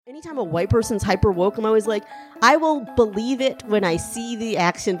Anytime a white person's hyper woke, I'm always like, I will believe it when I see the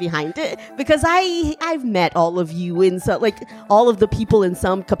action behind it, because I've met all of you in some, like, all of the people in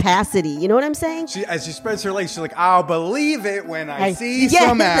some capacity. You know what I'm saying? As she spreads her legs, she's like, I'll believe it when I see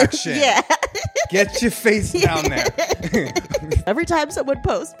some action. Yeah. Get your face down there. Every time someone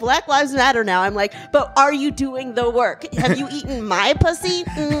posts Black Lives Matter now, I'm like, but are you doing the work? Have you eaten my pussy?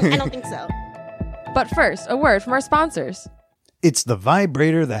 I don't think so. But first, a word from our sponsors. It's the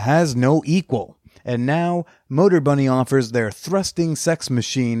vibrator that has no equal. And now, Motor Bunny offers their thrusting sex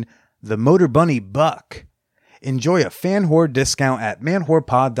machine, the Motor Bunny Buck. Enjoy a fan whore discount at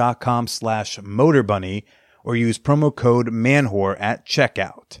manwhorepod.com/motorbunny or use promo code manwhore at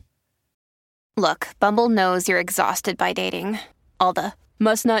checkout. Look, Bumble knows you're exhausted by dating. All the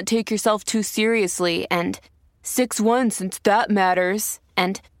must not take yourself too seriously and 6'1" since that matters.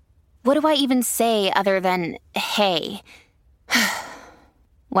 And what do I even say other than hey?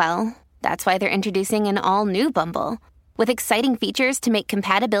 Well, that's why they're introducing an all-new Bumble, with exciting features to make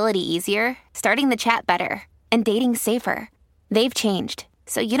compatibility easier, starting the chat better, and dating safer. They've changed,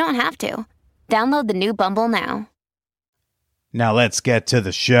 so you don't have to. Download the new Bumble now. Now let's get to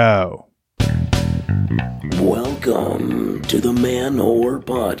the show. Welcome to the Man Whore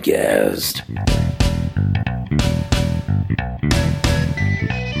Podcast.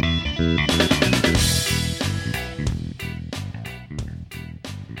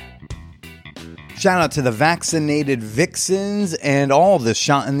 Shout out to the vaccinated vixens and all the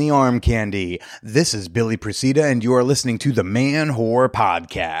shot in the arm candy. This is Billy Presida, and you are listening to the Man Whore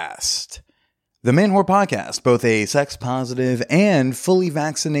Podcast. The Man Whore Podcast, both a sex-positive and fully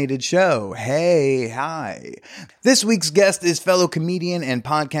vaccinated show. Hey, hi. This week's guest is fellow comedian and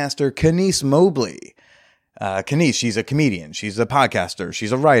podcaster Kenice Mobley. Kenice, she's a comedian, she's a podcaster,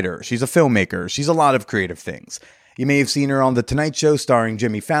 she's a writer, she's a filmmaker, she's a lot of creative things. You may have seen her on The Tonight Show starring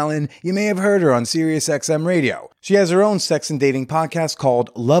Jimmy Fallon. You may have heard her on Sirius XM Radio. She has her own sex and dating podcast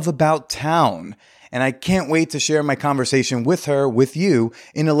called Love About Town. And I can't wait to share my conversation with her, with you,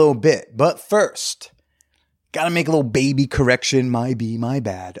 in a little bit. But first, gotta make a little baby correction. My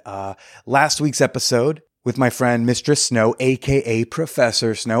bad. Last week's episode with my friend Mistress Snow, a.k.a.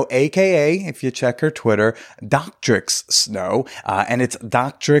 Professor Snow, a.k.a., if you check her Twitter, Doctrix Snow. And it's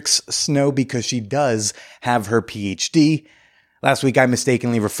Doctrix Snow because she does have her PhD. Last week, I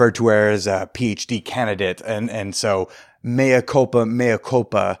mistakenly referred to her as a PhD candidate. And so, mea culpa,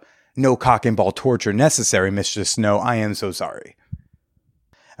 no cock and ball torture necessary, Mistress Snow. I am so sorry.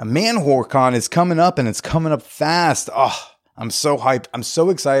 A Man Whore Con is coming up, and it's coming up fast. Oh, I'm so hyped. I'm so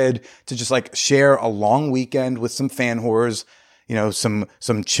excited to just like share a long weekend with some fan whores, you know, some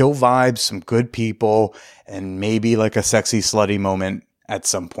chill vibes, some good people, and maybe like a sexy slutty moment at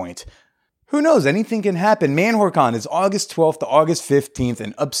some point. Who knows? Anything can happen. Man Whore Con is August 12th to August 15th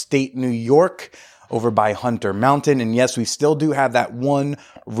in upstate New York over by Hunter Mountain. And yes, we still do have that one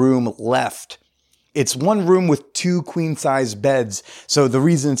room left. It's one room with 2 queen-size beds. So the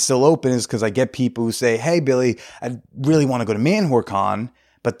reason it's still open is because I get people who say, hey, Billy, I really want to go to Man Whore Con,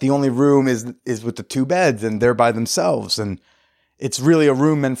 but the only room is with the 2 beds and they're by themselves. And it's really a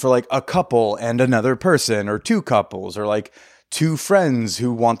room meant for like a couple and another person, or 2 couples, or like 2 friends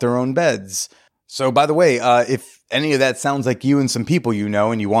who want their own beds. So by the way, if any of that sounds like you and some people you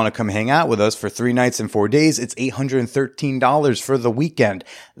know and you want to come hang out with us for 3 nights and 4 days, it's $813 for the weekend.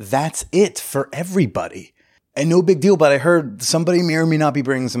 That's it for everybody. And no big deal, but I heard somebody may or may not be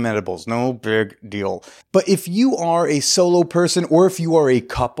bringing some edibles. No big deal. But if you are a solo person, or if you are a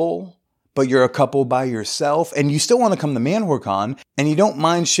couple, but you're a couple by yourself and you still want to come to Man Whore Con and you don't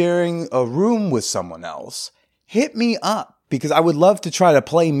mind sharing a room with someone else, hit me up. Because I would love to try to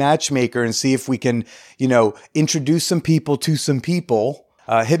play matchmaker and see if we can, you know, introduce some people to some people.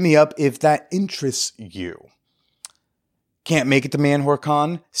 Hit me up if that interests you. Can't make it to Man Whore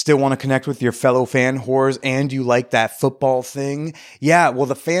Con? Still want to connect with your fellow fan whores and you like that football thing? Yeah, well,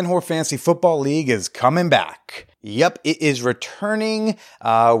 the Fan Whore Fantasy Football League is coming back. Yep, it is returning.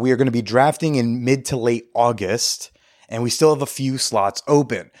 We are going to be drafting in mid to late August. And we still have a few slots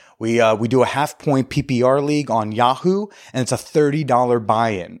open. We do a half-point PPR league on Yahoo, and it's a $30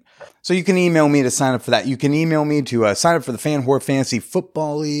 buy-in. So you can email me to sign up for that. You can email me to sign up for the Fan Whore Fantasy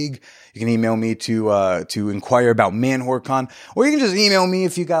Football League. You can email me to inquire about Man Whore Con, or you can just email me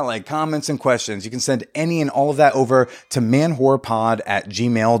if you got like comments and questions. You can send any and all of that over to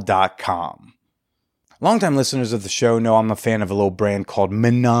manwhorepod@gmail.com. Longtime listeners of the show know I'm a fan of a little brand called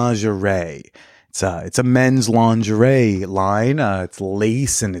Menagerie. It's a men's lingerie line. It's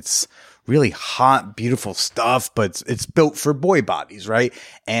lace and it's really hot, beautiful stuff, but it's built for boy bodies, right?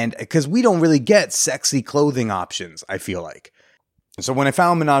 And because we don't really get sexy clothing options, I feel like. So when I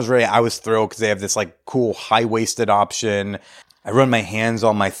found Menagerie, I was thrilled because they have this like cool high-waisted option. I run my hands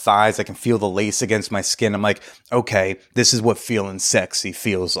on my thighs. I can feel the lace against my skin. I'm like, okay, this is what feeling sexy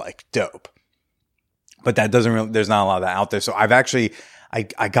feels like. Dope. But that doesn't really, there's not a lot of that out there. So I've actually,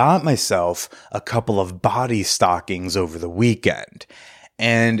 I got myself a couple of body stockings over the weekend.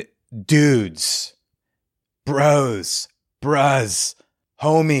 And dudes, bros, bruz,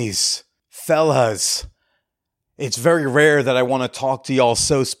 homies, fellas, it's very rare that I want to talk to y'all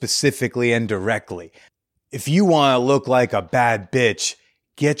so specifically and directly. If you want to look like a bad bitch,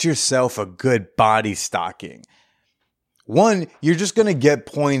 get yourself a good body stocking. One, you're just going to get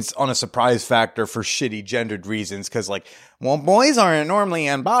points on a surprise factor for shitty gendered reasons. Because like, well, boys aren't normally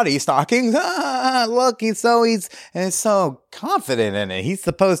in body stockings. Look, he's so confident in it. He's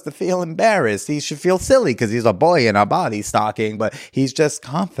supposed to feel embarrassed. He should feel silly because he's a boy in a body stocking. But he's just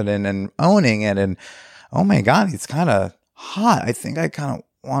confident and owning it. And oh my God, he's kind of hot. I think I kind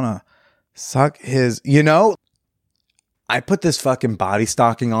of want to suck his, I put this fucking body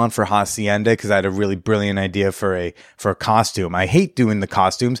stocking on for Hacienda because I had a really brilliant idea for a costume. I hate doing the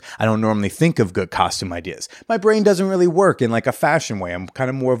costumes. I don't normally think of good costume ideas. My brain doesn't really work in like a fashion way. I'm kind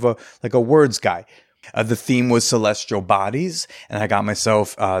of more of a words guy. The theme was celestial bodies, and I got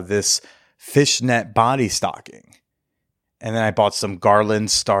myself this fishnet body stocking. And then I bought some garland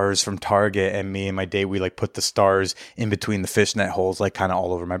stars from Target, and me and my date, we like put the stars in between the fishnet holes, like kind of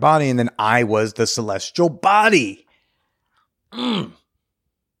all over my body. And then I was the celestial body. I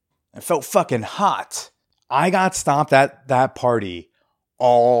felt fucking hot. I got stopped at that party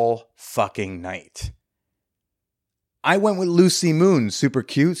all fucking night. I went with Lucy Moon, super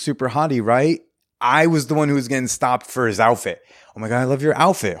cute, super hottie, right? I was the one who was getting stopped for his outfit. Oh my God, I love your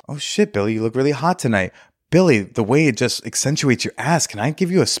outfit. Oh shit, Billy, you look really hot tonight. Billy, the way it just accentuates your ass, can I give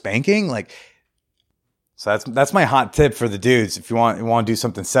you a spanking? So that's my hot tip for the dudes. If you want to do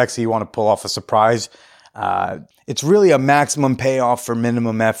something sexy, you want to pull off a surprise, it's really a maximum payoff for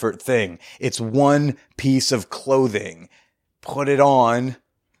minimum effort thing. It's one piece of clothing. Put it on.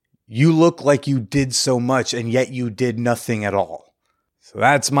 You look like you did so much, and yet you did nothing at all. So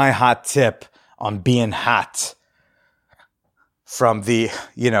that's my hot tip on being hot. From the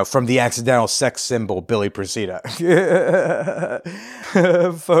accidental sex symbol, Billy Procida.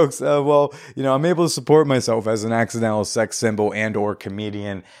 Folks, I'm able to support myself as an accidental sex symbol and or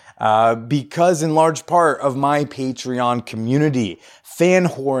comedian because in large part of my Patreon community, Fan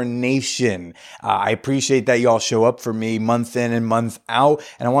Whore Nation. I appreciate that y'all show up for me month in and month out.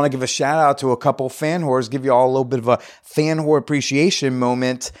 And I want to give a shout out to a couple fan whores, give you all a little bit of a fan whore appreciation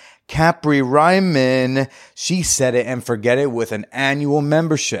moment. Capri Ryman, she said it and forget it with an annual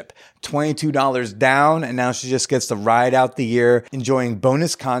membership. $22 down, and now she just gets to ride out the year enjoying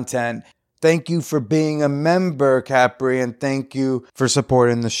bonus content. Thank you for being a member, Capri, and thank you for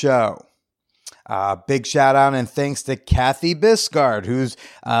supporting the show. Big shout out and thanks to Kathy Biscard, who's,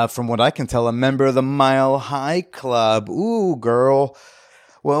 from what I can tell, a member of the Mile High Club. Ooh, girl.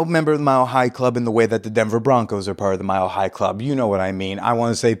 Well, member of the Mile High Club in the way that the Denver Broncos are part of the Mile High Club. You know what I mean. I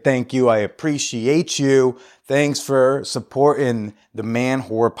want to say thank you. I appreciate you. Thanks for supporting the Man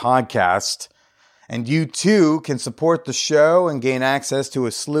Whore Podcast. And you too can support the show and gain access to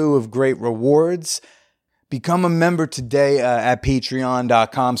a slew of great rewards. Become a member today at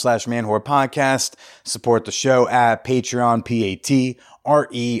patreon.com/manwhorepodcast. Support the show at Patreon,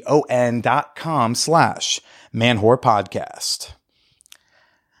 patreon.com/manwhorepodcast.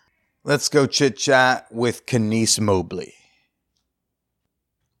 Let's go chit chat with Kenice Mobley.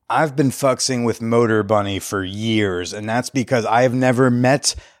 I've been fucksing with Motor Bunny for years, and that's because I have never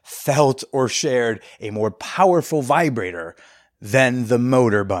met, felt, or shared a more powerful vibrator than the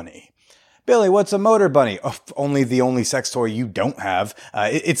Motor Bunny. Billy, what's a Motor Bunny? Oh, the only sex toy you don't have.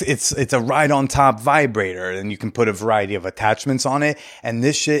 It's a ride-on-top vibrator, and you can put a variety of attachments on it. And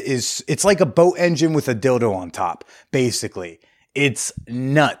this shit it's like a boat engine with a dildo on top, basically. It's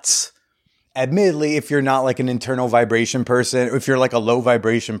nuts. Admittedly, if you're not like an internal vibration person, or if you're like a low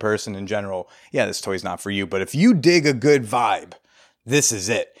vibration person in general, yeah, this toy's not for you. But if you dig a good vibe, this is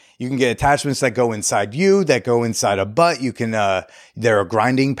it. You can get attachments that go inside you, that go inside a butt. You can, there are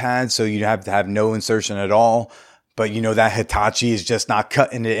grinding pads, so you have to have no insertion at all. But that Hitachi is just not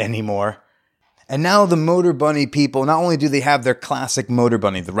cutting it anymore. And now the Motor Bunny people, not only do they have their classic Motor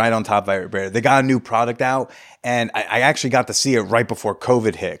Bunny, the ride-on-top vibrator, they got a new product out, and I actually got to see it right before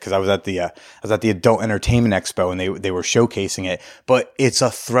COVID hit because I was at the Adult Entertainment Expo and they were showcasing it. But it's a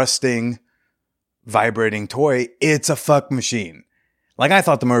thrusting, vibrating toy. It's a fuck machine. Like I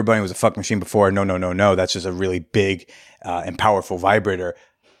thought the Motor Bunny was a fuck machine before. No. That's just a really big and powerful vibrator.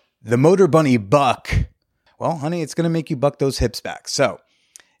 The Motor Bunny Buck. well, honey, it's going to make you buck those hips back. So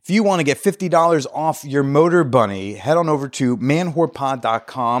if you want to get $50 off your Motor Bunny, head on over to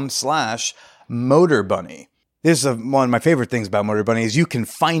manwhorepod.com/Motor Bunny. This is one of my favorite things about Motor Bunny is you can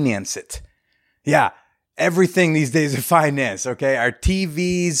finance it. Yeah, everything these days is financed, okay? Our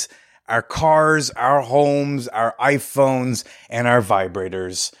TVs, our cars, our homes, our iPhones, and our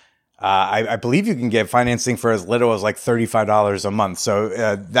vibrators. I believe you can get financing for as little as like $35 a month. So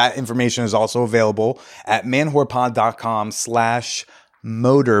that information is also available at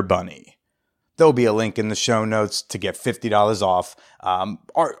manwhorepod.com/Motor Bunny. There'll be a link in the show notes to get $50 off.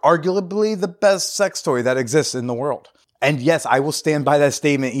 Arguably the best sex toy that exists in the world. And yes, I will stand by that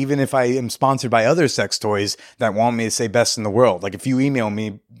statement even if I am sponsored by other sex toys that want me to say best in the world. Like if you email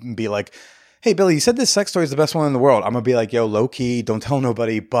me and be like, hey, Billy, you said this sex toy is the best one in the world. I'm going to be like, yo, low key, don't tell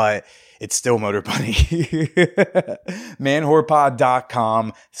nobody, but it's still Motor Bunny.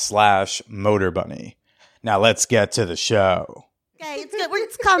 manwhorepod.com/Motor Bunny. Now let's get to the show. Okay, it's good.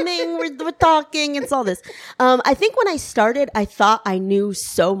 It's coming. We're talking. It's all this. I think when I started, I thought I knew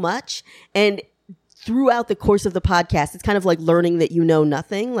so much. And throughout the course of the podcast, it's kind of like learning that you know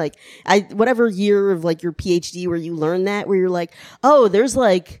nothing. Like whatever year of like your PhD where you learn that, where you're like, oh, there's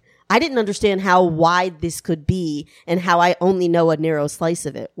like, I didn't understand how wide this could be and how I only know a narrow slice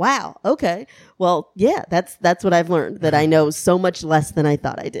of it. Wow. Okay. Well, yeah, that's what I've learned, that I know so much less than I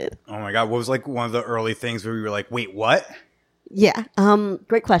thought I did. Oh my God. What was like one of the early things where you were like, wait, what? Yeah.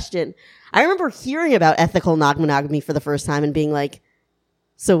 Great question. I remember hearing about ethical non-monogamy for the first time and being like,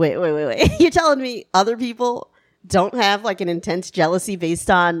 so wait. You're telling me other people don't have like an intense jealousy based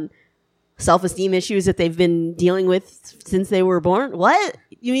on self-esteem issues that they've been dealing with since they were born? What?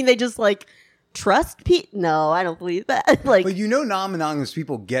 You mean they just like trust people? No, I don't believe that. Like, but you know, non-monogamous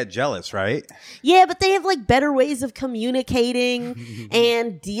people get jealous, right? Yeah, but they have like better ways of communicating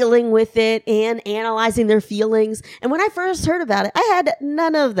and dealing with it and analyzing their feelings. And when I first heard about it, I had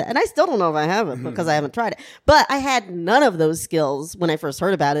none of that. And I still don't know if I have it because I haven't tried it. But I had none of those skills when I first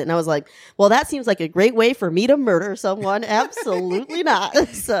heard about it. And I was like, well, that seems like a great way for me to murder someone. Absolutely not.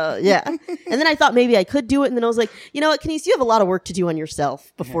 So, yeah. And then I thought maybe I could do it. And then I was like, you know what, Kenice, you have a lot of work to do on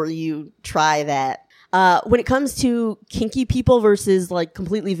yourself before you try that. When it comes to kinky people versus like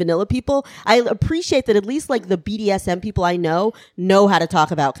completely vanilla people, I appreciate that at least like the BDSM people I know how to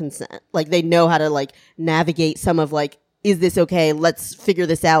talk about consent. Like they know how to like navigate some of like, is this okay? Let's figure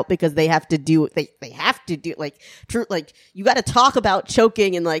this out, because they have to do they have to do like true, like you got to talk about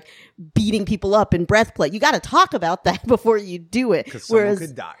choking and like beating people up and breath play. You got to talk about that before you do it. Because someone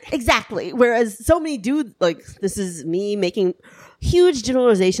could die. Exactly. Whereas so many dudes, like, this is me making huge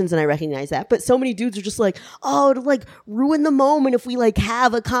generalizations and I recognize that, but so many dudes are just like, oh, to like ruin the moment if we like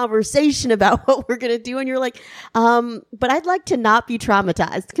have a conversation about what we're gonna do. And you're like, but I'd like to not be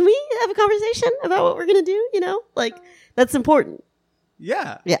traumatized. Can we have a conversation about what we're gonna do? You know, like that's important.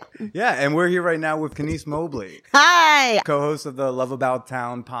 Yeah. Yeah. And we're here right now with Kenice Mobley. Hi. Co-host of the Love About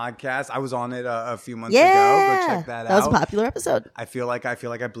Town podcast. I was on it a few months ago. Go check that out. That was a popular episode. I feel like I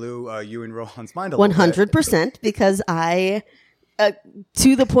blew you and Rohan's mind a little 100%, because I,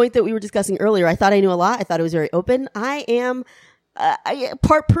 to the point that we were discussing earlier, I thought I knew a lot. I thought it was very open. I am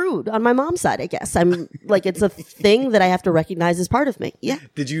part prude on my mom's side, I guess. I'm like, it's a thing that I have to recognize as part of me. Yeah.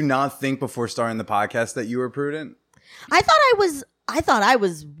 Did you not think before starting the podcast that you were prudent? I thought I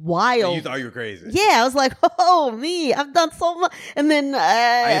was wild. You thought you were crazy. Yeah, I was like, oh, me, I've done so much. And then I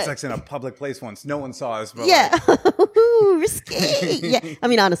had sex in a public place once. No one saw us. But yeah, risky. Yeah, I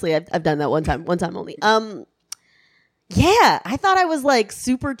mean, honestly, I've done that one time only. Yeah, I thought I was like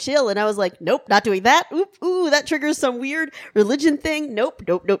super chill, and I was like, nope, not doing that. Ooh, that triggers some weird religion thing. Nope.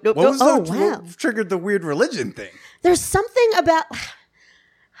 What triggered the weird religion thing? There's something about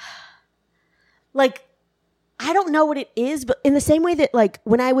like, I don't know what it is, but in the same way that like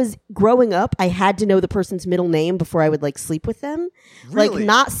when I was growing up, I had to know the person's middle name before I would like sleep with them. Really? Like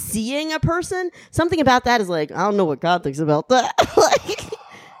not seeing a person, something about that is like, I don't know what God thinks about that. Like,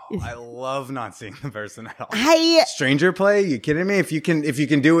 I love not seeing the person at all. Stranger play? You kidding me? If you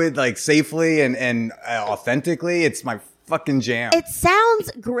can do it like safely and authentically, it's my fucking jam. It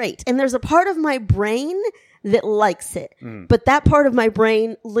sounds great, and there's a part of my brain that likes it. But that part of my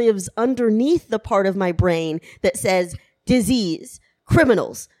brain lives underneath the part of my brain that says disease,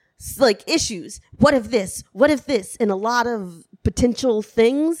 criminals, like issues. What if this? And a lot of potential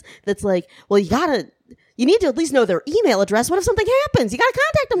things that's like, well, you need to at least know their email address. What if something happens? You got to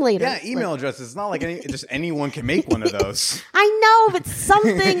contact them later. Yeah, email addresses. It's not like just anyone can make one of those. I know, but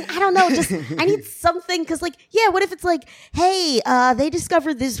something, I don't know, just, I need something, because like, yeah, what if it's like, hey, they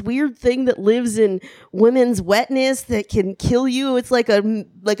discovered this weird thing that lives in women's wetness that can kill you. It's like a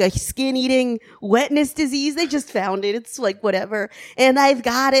like a skin eating wetness disease. They just found it. It's like whatever. And I've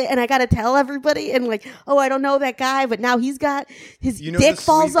got it and I got to tell everybody and like, oh, I don't know that guy, but now he's got his dick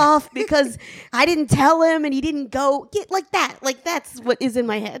falls off because I didn't tell him and he didn't go get like that. Like that's what is in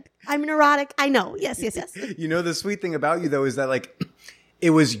my head. I'm neurotic. I know. Yes. You know, the sweet thing about you though is that like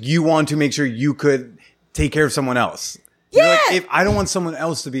it was you want to make sure you could take care of someone else. Yeah. Like, if I don't want someone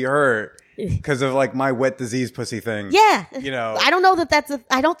else to be hurt because of like my wet disease pussy thing. Yeah. You know, I don't know that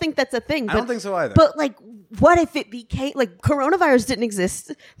I don't think that's a thing. I don't think so either. But like, what if it became like coronavirus didn't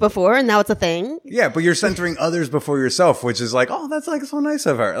exist before and now it's a thing? Yeah. But you're centering others before yourself, which is like, oh, that's like so nice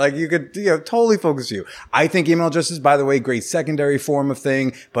of her. Like you could, totally focus you. I think email addresses, by the way, great secondary form of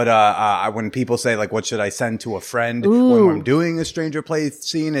thing. But, when people say like, what should I send to a friend when I'm doing a stranger play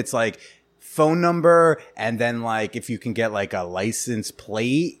scene? It's like, phone number, and then like if you can get like a license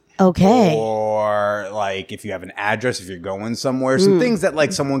plate, okay, or like if you have an address if you're going somewhere, some things that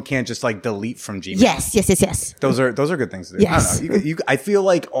like someone can't just like delete from Gmail. Yes. Those are good things to do. Yes. I don't know. I feel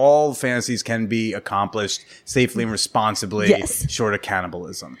like all fantasies can be accomplished safely and responsibly, short of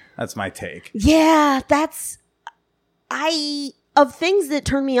cannibalism. That's my take. Yeah, of things that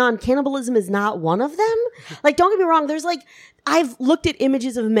turn me on, cannibalism is not one of them. Like, don't get me wrong. There's like, I've looked at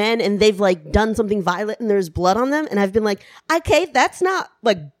images of men and they've like done something violent and there's blood on them. And I've been like, okay, that's not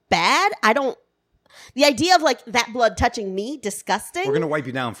like bad. The idea of like that blood touching me, disgusting. We're going to wipe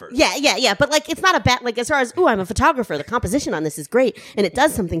you down first. Yeah. But like, it's not a bad, like as far as, I'm a photographer. The composition on this is great and it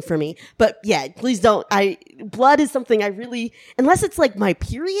does something for me. But yeah, please don't. Blood is something I really, unless it's like my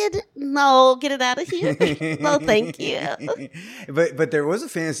period. No, get it out of here. No, thank you. But there was a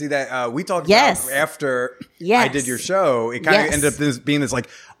fantasy that we talked about after I did your show. It kind of ended up being this like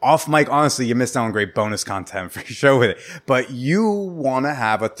off mic. Honestly, you missed out on great bonus content for your show with it. But you want to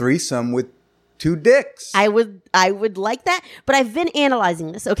have a threesome with 2 dicks. I would like that, but I've been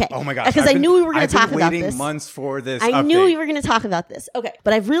analyzing this. Okay. Oh my gosh. Because I knew we were going to talk about this. I've been waiting months for this I knew we were going to talk about this. Okay.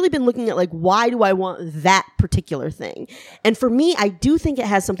 But I've really been looking at like, why do I want that particular thing? And for me, I do think it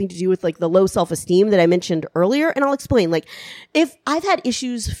has something to do with like the low self-esteem that I mentioned earlier. And I'll explain. Like, if I've had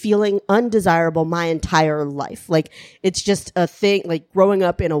issues feeling undesirable my entire life, like it's just a thing, like growing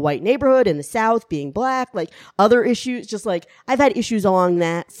up in a white neighborhood in the South, being black, like other issues, just like I've had issues along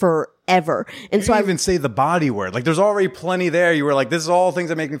that forever. And so I even say the body word. Like there's already plenty there. You were like, this is all things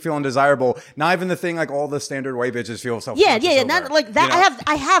that make me feel undesirable. Not even the thing like all the standard white bitches feel self-conscious. Yeah. Not like that. You know?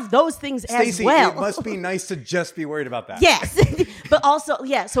 I have those things Stacey, as well. It must be nice to just be worried about that. Yes. But also,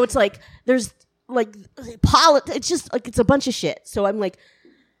 so it's like there's like it's just like it's a bunch of shit. So I'm like,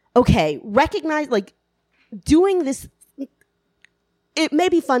 okay, recognize like doing this. It may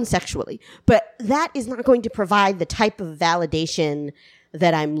be fun sexually, but that is not going to provide the type of validation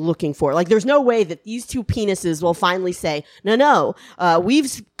that I'm looking for. Like, there's no way that these 2 penises will finally say, no,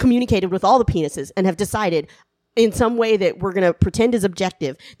 we've communicated with all the penises and have decided in some way that we're going to pretend is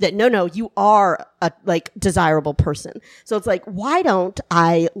objective that no, you are a like desirable person. So it's like, why don't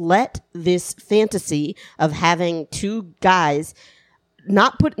I let this fantasy of having 2 guys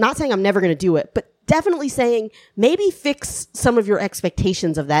not saying I'm never going to do it, but definitely saying maybe fix some of your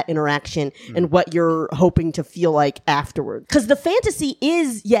expectations of that interaction and what you're hoping to feel like afterward. Because the fantasy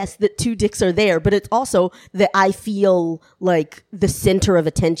is, yes, that 2 dicks are there, but it's also that I feel like the center of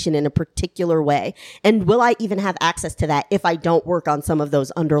attention in a particular way. And will I even have access to that if I don't work on some of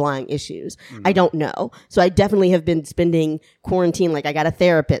those underlying issues? I don't know. So I definitely have been spending quarantine, like I got a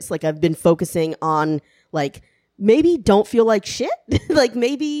therapist, like I've been focusing on like, maybe don't feel like shit. Like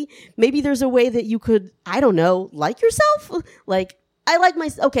maybe there's a way that you could, I don't know, like yourself. Like I like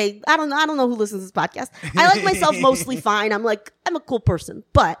myself. Okay, I don't know who listens to this podcast. I like myself mostly fine. I'm a cool person,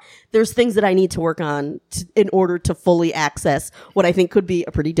 but there's things that I need to work on in order to fully access what I think could be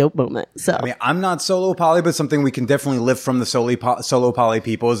a pretty dope moment. So I mean, I'm not solo poly, but something we can definitely lift from the solo poly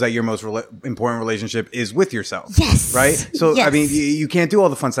people is that your most important relationship is with yourself. Yes. Right? So, yes. I mean, you can't do all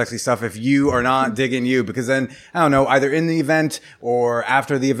the fun, sexy stuff if you are not digging you, because then, I don't know, either in the event or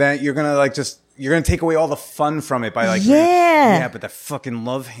after the event, you're going to you're going to take away all the fun from it by like, yeah, but the fucking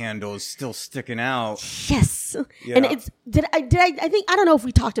love handle is still sticking out. Yes. Yeah. And it's, I think, I don't know if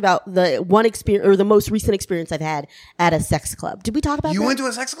we talked about the one experience or the most recent experience I've had at a sex club. Did we talk about that? You went to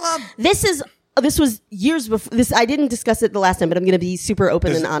a sex club? This was years before this. I didn't discuss it the last time, but I'm going to be super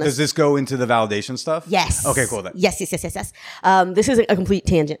open and honest. Does this go into the validation stuff? Yes. Okay, cool then. Yes. This isn't a complete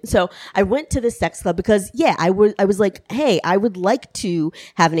tangent. So I went to this sex club because, I was like, hey, I would like to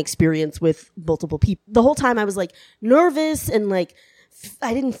have an experience with multiple people. The whole time I was like nervous and like,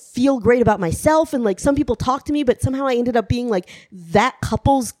 I didn't feel great about myself. And like some people talked to me, but somehow I ended up being like that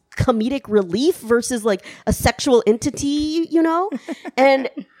couple's comedic relief versus like a sexual entity, you know? And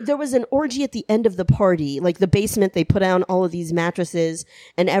there was an orgy at the end of the party, like the basement, they put down all of these mattresses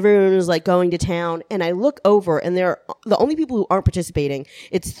and everyone was like going to town. And I look over and they're the only people who aren't participating.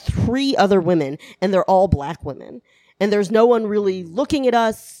 It's 3 other women and they're all black women. And there's no one really looking at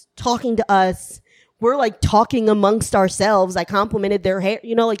us, talking to us. We're like talking amongst ourselves. I complimented their hair,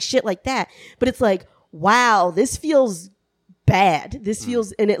 you know, like shit like that. But it's like, wow, this feels bad. This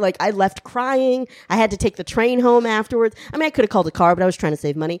feels, and it like, I left crying. I had to take the train home afterwards. I mean, I could have called a car, but I was trying to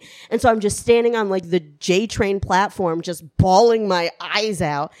save money. And so I'm just standing on like the J train platform, just bawling my eyes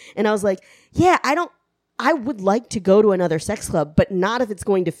out. And I was like, yeah, I would like to go to another sex club, but not if it's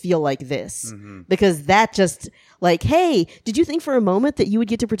going to feel like this. Because that just like, hey, did you think for a moment that you would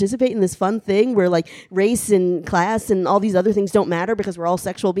get to participate in this fun thing where like race and class and all these other things don't matter because we're all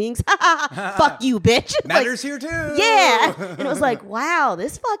sexual beings? Fuck you, bitch. Matters like, here too. Yeah. And it was like, wow,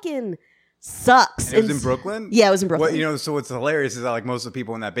 this fucking sucks. And it was in Brooklyn? Yeah, it was in Brooklyn. What, you know, so what's hilarious is that like most of the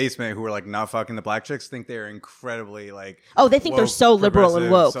people in that basement who are like not fucking the black chicks think they're incredibly like they think they're so liberal and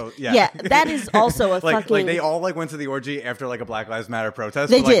woke. So, yeah, that is also a like, fucking... Like they all like went to the orgy after like a Black Lives Matter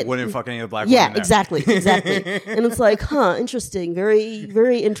protest. They but, like, did. Wouldn't fuck any of the black women Yeah, there. exactly. And it's like, interesting. Very,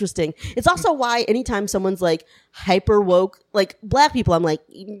 very interesting. It's also why anytime someone's like hyper woke, like black people, I'm like,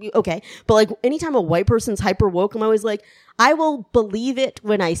 okay. But like anytime a white person's hyper woke, I'm always like, I will believe it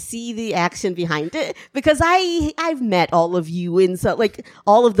when I see the action behind it because I've met all of you in some, like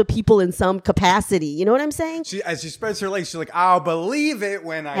all of the people in some capacity. You know what I'm saying? As she spreads her legs, she's like, I'll believe it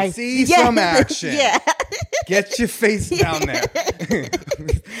when I see some action. Yeah. Get your face down there.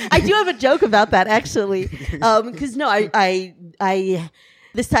 I do have a joke about that actually. Cause no, I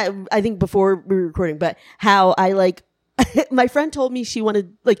this time, I think before we were recording, but how I like, my friend told me she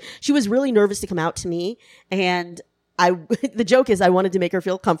wanted, like, she was really nervous to come out to me and the joke is I wanted to make her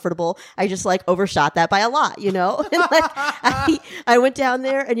feel comfortable. I just like overshot that by a lot, you know? And like I went down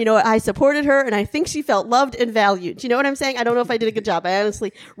there and you know what? I supported her and I think she felt loved and valued. Do you know what I'm saying? I don't know if I did a good job. I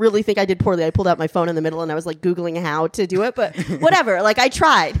honestly really think I did poorly. I pulled out my phone in the middle and I was like Googling how to do it, but whatever. Like I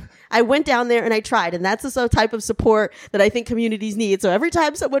tried. I went down there and I tried, and that's the type of support that I think communities need. So every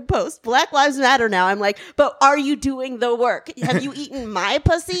time someone posts Black Lives Matter now, I'm like, but are you doing the work? Have you eaten my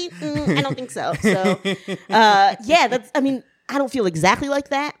pussy? I don't think so. So, yeah, that's, I mean, I don't feel exactly like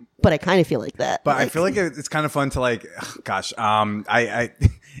that, but I kind of feel like that. But like, I feel like it's kind of fun to like,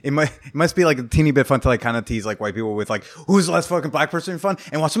 it must be like a teeny bit fun to like kind of tease like white people with like, who's the last fucking black person fun?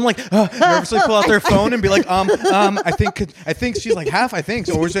 And watch them like nervously pull out their phone and be like, I think she's like half, I think,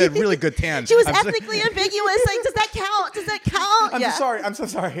 or is it a really good tan? She was ethnically ambiguous. Like, does that count? Does that count? I'm so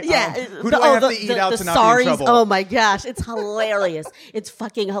sorry. Yeah. Who do I have to eat out to not be in trouble? Oh my gosh. It's hilarious. It's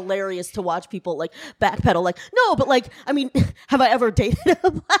fucking hilarious to watch people like backpedal. Like, no, but like, I mean, have I ever dated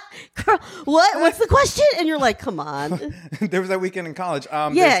a black girl? What's the question? And you're like, come on. There was that weekend in college.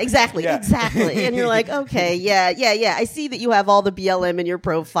 Yeah, exactly. And you're like, okay, yeah. I see that you have all the BLM in your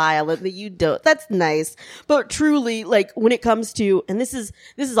profile and that you don't. That's nice. But truly, like when it comes to, and this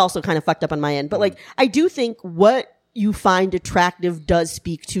is also kind of fucked up on my end, but like I do think what you find attractive does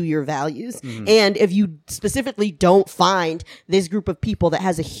speak to your values. And if you specifically don't find this group of people that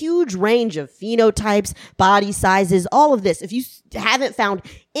has a huge range of phenotypes, body sizes, all of this, if you haven't found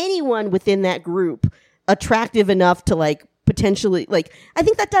anyone within that group attractive enough to like potentially, like, I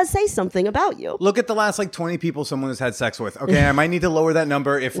think that does say something about you. Look at the last like 20 people someone has had sex with. Okay, I might need to lower that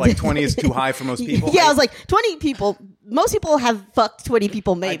number if like 20 is too high for most people. Yeah, I was like 20 people. Most people have fucked 20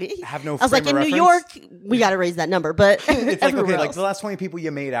 people, maybe. I have no I was like, in frame of New York, we got to raise that number. But it's like, okay, else. like the last 20 people you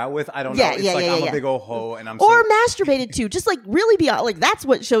made out with, I don't know. It's I'm a big old hoe and I'm or masturbated to. Just like really be like, that's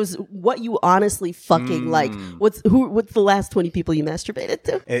what shows what you honestly fucking like. What's the last 20 people you masturbated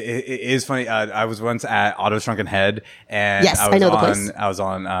to? It is funny. I was once at Otto's Shrunken Head, and yes, I know the place. I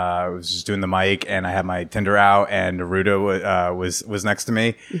was just doing the mic, and I had my Tinder out, and Neruda was next to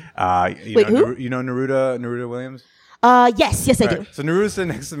me. Wait, who? You know Neruda Williams? Yes, I do. So Neruda's sitting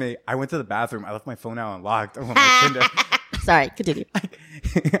next to me. I went to the bathroom. I left my phone out unlocked on my Tinder. Sorry, continue.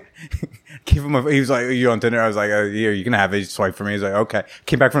 Gave him he was like, "Are you on Tinder?" I was like, "Here, you can have it." He swiped for me. He's like, "Okay."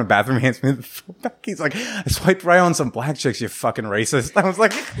 Came back from the bathroom, hands me the phone back. He's like, "I swiped right on some black chicks. You fucking racist." I was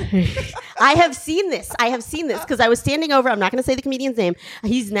like, I have seen this because I was standing over. I'm not going to say the comedian's name.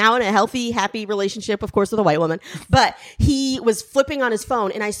 He's now in a healthy, happy relationship, of course, with a white woman. But he was flipping on his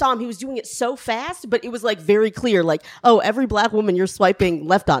phone, and I saw him. He was doing it so fast, but it was like very clear. Like, oh, every black woman you're swiping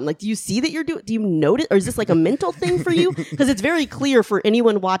left on. Like, do you see that you're doing? Do you notice, or is this like a mental thing for you? Because it's very clear for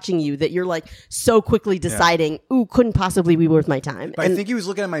anyone watching you that you're like so quickly deciding, ooh, couldn't possibly be worth my time. But I think he was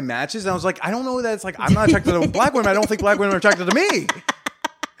looking at my matches, and I was like, I don't know that it's like I'm not attracted to black women. I don't think black women are attracted to me.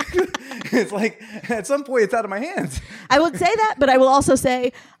 It's like at some point it's out of my hands. I would say that, but I will also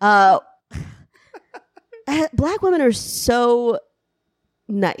say black women are so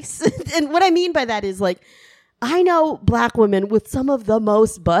nice. And what I mean by that is like, I know black women with some of the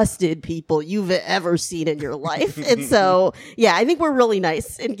most busted people you've ever seen in your life. And so, yeah, I think we're really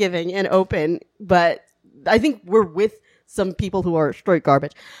nice and giving and open, but I think we're with some people who are straight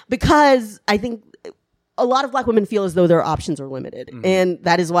garbage because I think a lot of black women feel as though their options are limited. Mm-hmm. And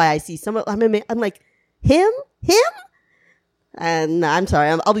that is why I see some of, I'm like, him? And I'm sorry,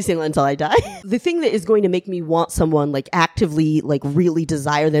 I'll be single until I die. The thing that is going to make me want someone like actively, like really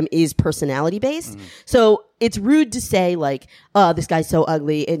desire them is personality based. Mm-hmm. So it's rude to say like, oh, this guy's so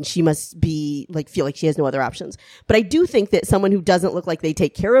ugly and she must be like, feel like she has no other options. But I do think that someone who doesn't look like they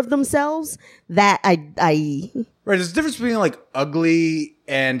take care of themselves, that I Right, there's a difference between like ugly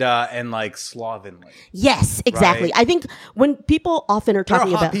and like slovenly. Yes, exactly. Right? I think when people often are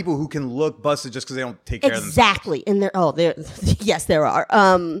talking about people who can look busted just because they don't take care of themselves. Exactly. And yes, there are.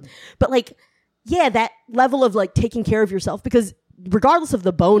 But like, yeah, that level of like taking care of yourself, because regardless of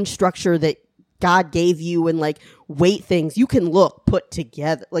the bone structure that God gave you and like weight things, you can look put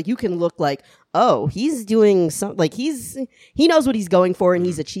together. Like you can look like, oh, he's doing something, like he knows what he's going for and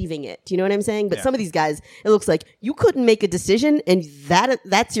he's achieving it. Do you know what I'm saying? But some of these guys, it looks like you couldn't make a decision and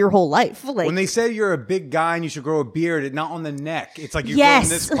that's your whole life. Like when they say you're a big guy and you should grow a beard, not on the neck. It's like you're growing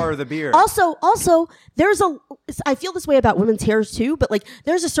this part of the beard. Also, I feel this way about women's hairs too, but like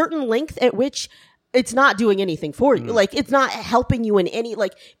there's a certain length at which it's not doing anything for you. Like it's not helping you in any,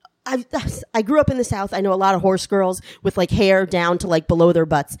 like, I grew up in the South. I know a lot of horse girls with like hair down to like below their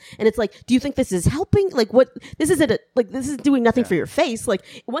butts. And it's like, do you think this is helping? Like what, this is doing nothing for your face. Like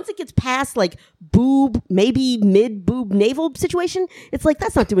once it gets past like boob, maybe mid boob navel situation, it's like,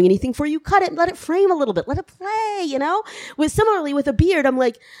 that's not doing anything for you. Cut it, let it frame a little bit, let it play, you know? Similarly with a beard, I'm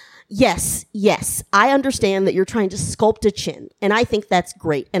like, yes, I understand that you're trying to sculpt a chin. And I think that's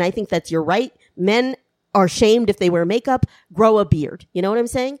great. And I think that's your right. Men are shamed if they wear makeup, grow a beard. You know what I'm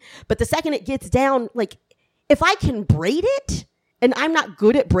saying? But the second it gets down, like, if I can braid it, and I'm not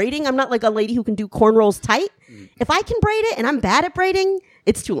good at braiding, I'm not like a lady who can do cornrows tight. If I can braid it and I'm bad at braiding,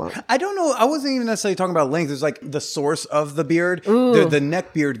 it's too long. I don't know. I wasn't even necessarily talking about length. It's like the source of the beard. The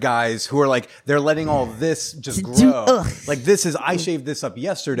neck beard guys who are like, they're letting all this just grow. Like this is, I shaved this up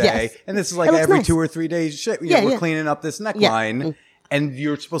yesterday. Yes. And this is like every 2 or 3 days. We're cleaning up this neckline. Yeah. And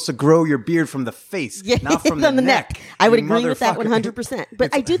you're supposed to grow your beard from the face, not from the neck. I would agree with that 100%.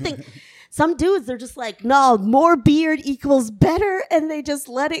 But I do think some dudes, they're just like, no, more beard equals better. And they just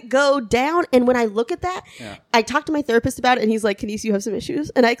let it go down. And when I look at that, I talked to my therapist about it and he's like, Kenice, you have some issues.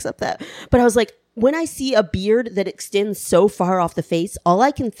 And I accept that. But I was like, when I see a beard that extends so far off the face, all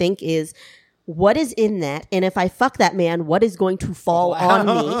I can think is, what is in that? And if I fuck that man, what is going to fall on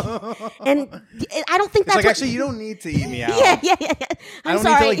me? And I don't think that's like, actually, you don't need to eat me out. Yeah. I don't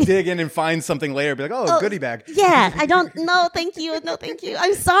need to like dig in and find something later. Be like, oh, goodie bag. Yeah, I don't. No, thank you.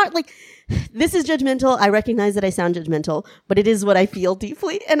 I'm sorry. Like, this is judgmental. I recognize that I sound judgmental, but it is what I feel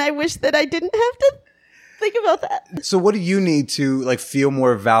deeply. And I wish that I didn't have to think about that. So what do you need to like feel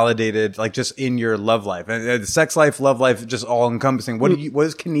more validated, like just in your love life and sex life, love life, just all encompassing? What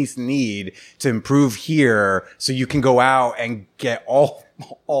does Kenice need to improve here so you can go out and get all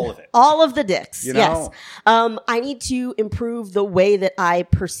of it? All of the dicks. You know? Yes. I need to improve the way that I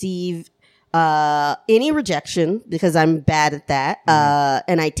perceive any rejection because I'm bad at that.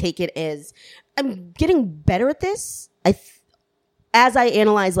 And I take it as I'm getting better at this. As I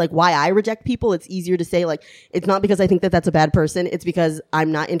analyze like why I reject people, it's easier to say like, it's not because I think that that's a bad person. It's because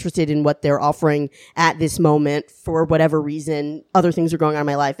I'm not interested in what they're offering at this moment for whatever reason. Other things are going on in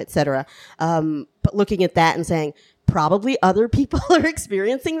my life, etc. But looking at that and saying, probably other people are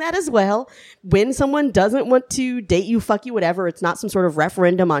experiencing that as well. When someone doesn't want to date you, fuck you, whatever, it's not some sort of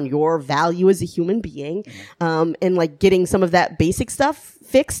referendum on your value as a human being. And like getting some of that basic stuff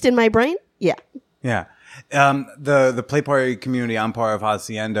fixed in my brain. Yeah. Yeah. The play party community, I'm part of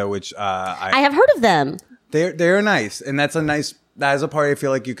Hacienda, which I have heard of them. They're nice, and that is a party I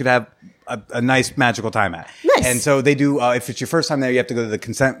feel like you could have a nice magical time at. Nice. And so they do. If it's your first time there, you have to go to the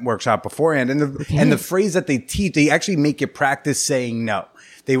consent workshop beforehand, and the phrase that they teach, they actually make you practice saying no.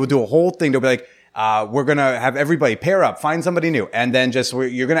 They will do a whole thing. They'll be like, we're gonna have everybody pair up, find somebody new, and then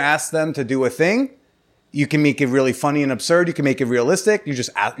you're gonna ask them to do a thing. You can make it really funny and absurd. You can make it realistic. You're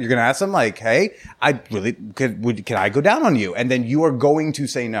going to ask them like, hey, can I go down on you? And then you are going to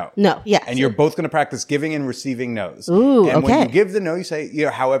say no. No, yes. And you're both going to practice giving and receiving no's. Ooh, and okay. when you give the no, you say,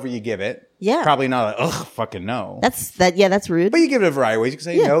 however you give it. Yeah. Probably not like, ugh, fucking no. That's rude. But you give it a variety of ways. You can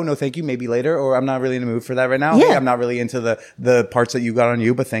say, no, thank you, maybe later. Or I'm not really in the mood for that right now. Yeah. Hey, I'm not really into the parts that you got on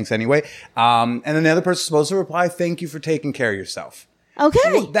you, but thanks anyway. And then the other person's supposed to reply, thank you for taking care of yourself. Okay.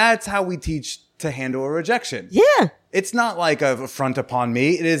 Well, that's how we teach to handle a rejection. Yeah. It's not like a affront upon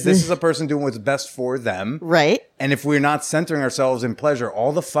me. This is a person doing what's best for them. Right. And if we're not centering ourselves in pleasure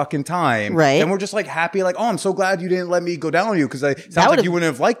all the fucking time, right, then we're just like happy, like, oh, I'm so glad you didn't let me go down on you because it sounds like you wouldn't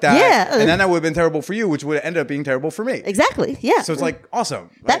have liked that. Yeah. And then that would have been terrible for you, which would end up being terrible for me. Exactly. Yeah. So it's like, awesome.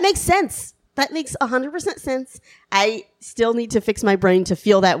 That makes sense. That makes 100% sense. I still need to fix my brain to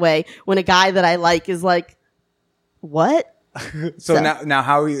feel that way when a guy that I like is like, what? So now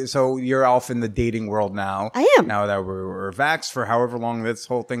how are you? So you're off in the dating world now. I am. Now that we're vaxxed for however long this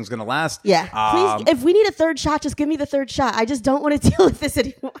whole thing's going to last. Yeah. Please, if we need a third shot, just give me the third shot. I just don't want to deal with this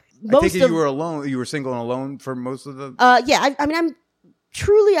anymore. I think you were alone. You were single and alone for most of the... Yeah.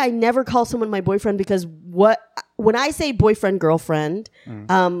 I never call someone my boyfriend because when I say boyfriend, girlfriend,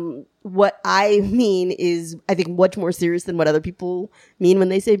 what I mean is, I think, much more serious than what other people mean when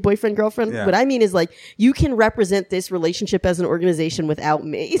they say boyfriend, girlfriend. Yeah. What I mean is like, you can represent this relationship as an organization without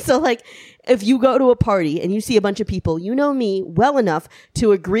me. So like, if you go to a party and you see a bunch of people, you know me well enough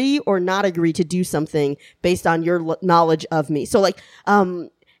to agree or not agree to do something based on your knowledge of me. So like,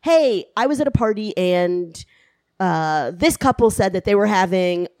 hey, I was at a party and this couple said that they were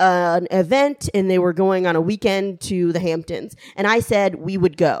having an event and they were going on a weekend to the Hamptons. And I said we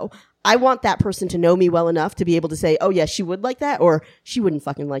would go. I want that person to know me well enough to be able to say, oh, yeah, she would like that, or she wouldn't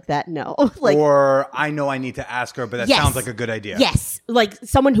fucking like that. No. Like, or I know I need to ask her, but that sounds like a good idea. Yes. Like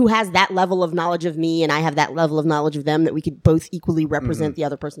someone who has that level of knowledge of me and I have that level of knowledge of them, that we could both equally represent the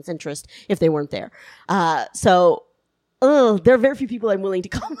other person's interest if they weren't there. So there are very few people I'm willing to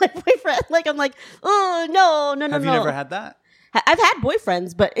call my boyfriend. Like, I'm like, no. Have you never had that? I've had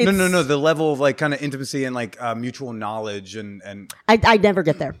boyfriends, but it's... No. The level of like kind of intimacy and like mutual knowledge and... I never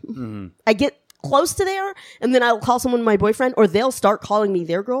get there. Mm-hmm. I get close to there, and then I'll call someone my boyfriend, or they'll start calling me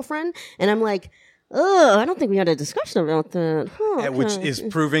their girlfriend, and I'm like... I don't think we had a discussion about that. Okay. Which is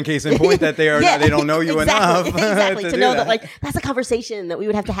proving case in point that they don't know you enough. Exactly. to know that like that's a conversation that we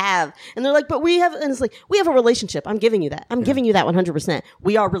would have to have. And they're like, but we have, and it's like, we have a relationship. I'm giving you that. I'm giving you that 100%.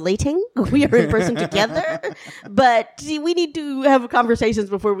 We are relating. We are in person together. But we need to have conversations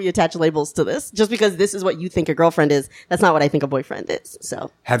before we attach labels to this. Just because this is what you think a girlfriend is, that's not what I think a boyfriend is.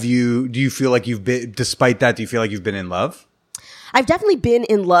 So do you feel like you've been, despite that, do you feel like you've been in love? I've definitely been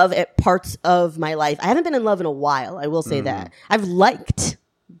in love at parts of my life. I haven't been in love in a while. I will say that. I've liked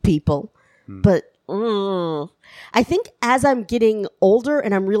people, but I think as I'm getting older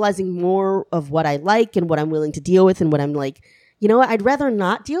and I'm realizing more of what I like and what I'm willing to deal with and what I'm like, you know what? I'd rather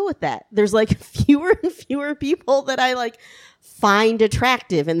not deal with that. There's like fewer and fewer people that I like find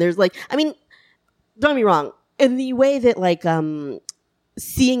attractive. And there's like, I mean, don't get me wrong. In the way that like,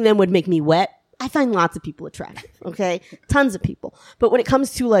 seeing them would make me wet, I find lots of people attractive, okay? Tons of people. But when it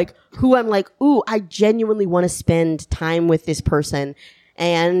comes to like who I'm like, ooh, I genuinely want to spend time with this person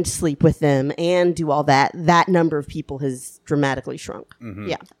and sleep with them and do all that, that number of people has dramatically shrunk. Mm-hmm.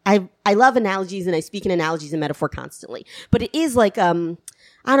 Yeah. I love analogies and I speak in analogies and metaphor constantly. But it is like, I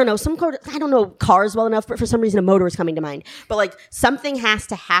don't know cars well enough, but for some reason a motor is coming to mind. But like something has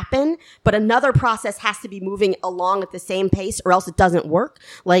to happen, but another process has to be moving along at the same pace or else it doesn't work.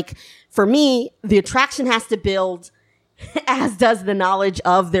 Like for me, the attraction has to build as does the knowledge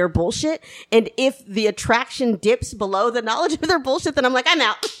of their bullshit. And if the attraction dips below the knowledge of their bullshit, then I'm like, I'm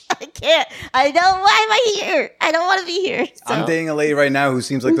out. I can't. Why am I here? I don't want to be here. So. I'm dating a lady right now who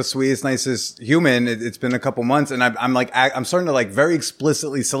seems like the sweetest, nicest human. It's been a couple months and I'm starting to like very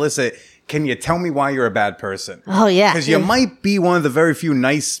explicitly solicit, can you tell me why you're a bad person? Oh yeah. Because you might be one of the very few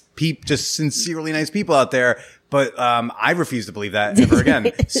nice people, just sincerely nice people out there. But I refuse to believe that ever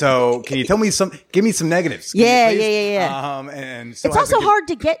again. So can you give me some negatives? Yeah. And so it's also hard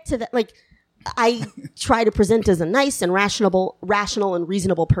to get to that. Like I try to present as a nice and rational and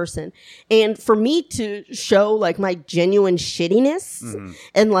reasonable person. And for me to show like my genuine shittiness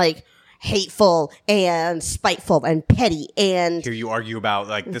and like hateful and spiteful and petty and hear you argue about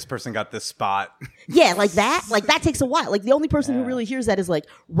like this person got this spot. Yeah, like that takes a while. Like the only person who really hears that is like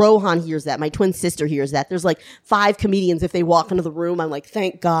Rohan hears that. My twin sister hears that. There's like 5 comedians. If they walk into the room, I'm like,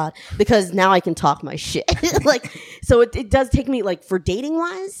 thank God, because now I can talk my shit. Like, so it does take me like for dating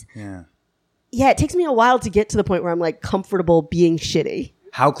wise. Yeah, it takes me a while to get to the point where I'm like comfortable being shitty.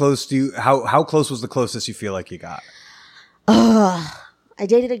 How close was the closest you feel like you got? I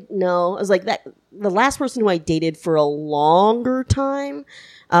dated no. I was like that. The last person who I dated for a longer time,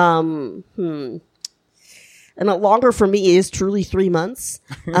 and a longer for me is truly 3 months.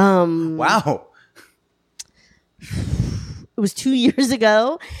 Wow. It was 2 years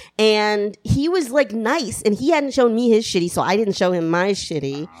ago, and he was like nice, and he hadn't shown me his shitty, so I didn't show him my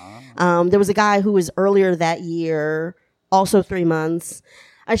shitty. There was a guy who was earlier that year, also 3 months.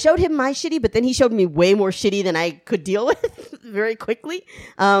 I showed him my shitty, but then he showed me way more shitty than I could deal with very quickly.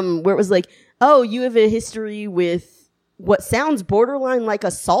 Where it was like, oh, you have a history with what sounds borderline like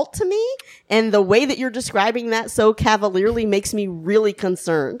assault to me, and the way that you're describing that so cavalierly makes me really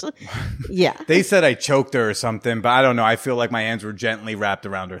concerned. Yeah. They said I choked her or something, but I don't know. I feel like my hands were gently wrapped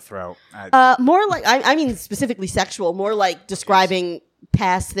around her throat. More like, I mean specifically sexual, more like describing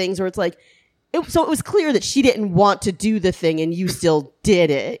past things where it's like, so it was clear that she didn't want to do the thing and you still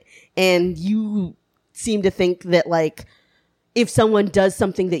did it. And you seem to think that like, if someone does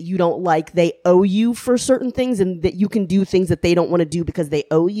something that you don't like, they owe you for certain things, and that you can do things that they don't want to do because they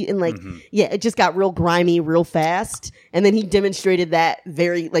owe you. And like, yeah, it just got real grimy real fast. And then he demonstrated that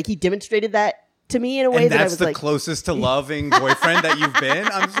to me in a way that I was like, that's the closest to loving boyfriend that you've been.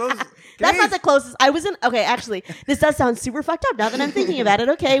 I'm so. That's not the closest. I wasn't. Okay, actually, this does sound super fucked up now that I'm thinking about it.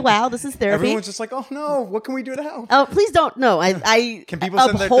 Okay, wow, this is therapy. Everyone's just like, oh no, what can we do to help? Oh, please don't. No, I can people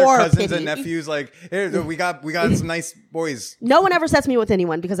send their cousins pity. and nephews like, here, we got some nice boys. No one ever sets me with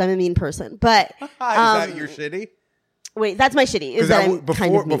anyone because I'm a mean person. But is that your shitty? Wait, that's my shitty. Is that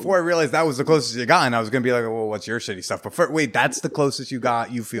before I realized that was the closest you got, and I was gonna be like, well, what's your shitty stuff? But wait, that's the closest you got.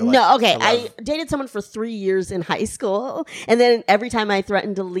 You feel like no? Okay, I dated someone for 3 years in high school, and then every time I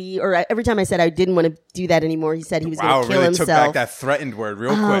threatened to leave, or every time I said I didn't want to do that anymore, he said he was going to kill himself. Wow, really took back that threatened word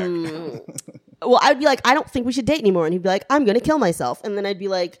real quick. Well, I'd be like, I don't think we should date anymore, and he'd be like, I'm going to kill myself, and then I'd be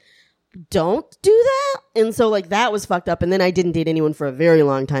like, don't do that. And so like that was fucked up, and then I didn't date anyone for a very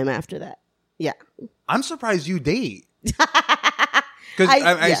long time after that. Yeah, I'm surprised you date. Because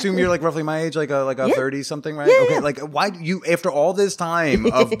I assume you're like roughly my age, like a 30 something, right? Yeah, okay, yeah. like why do you, after all this time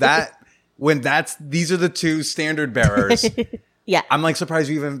of that, when these are the two standard bearers, yeah, I'm like surprised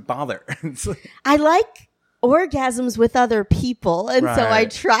you even bother. I like orgasms with other people, and so I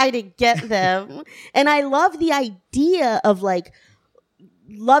Right. try to get them, and I love the idea of like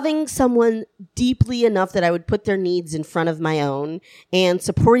loving someone deeply enough that I would put their needs in front of my own and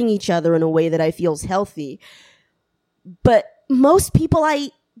supporting each other in a way that I feel is healthy. But most people I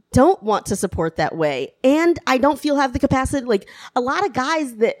don't want to support that way. And I don't feel have the capacity. Like a lot of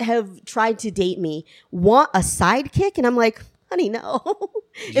guys that have tried to date me want a sidekick. And I'm like, honey, no.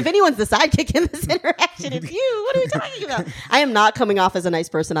 If anyone's the sidekick in this interaction, it's you. What are you talking about? I am not coming off as a nice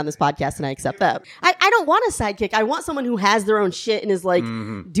person on this podcast, and I accept that. I don't want a sidekick. I want someone who has their own shit and is like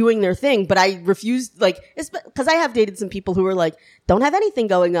doing their thing. But I refuse, like, because I have dated some people who are like, don't have anything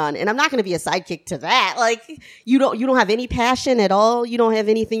going on, and I'm not going to be a sidekick to that. Like, you don't have any passion at all. You don't have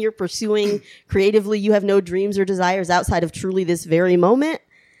anything you're pursuing creatively. You have no dreams or desires outside of truly this very moment.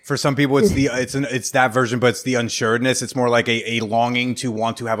 For some people, it's that version, but it's the unsureness. It's more like a longing to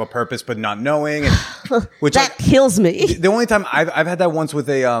want to have a purpose, but not knowing, which that kills me. The only time I've had that once with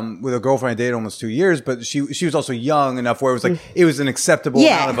a girlfriend I dated almost 2 years, but she was also young enough where it was like it was an acceptable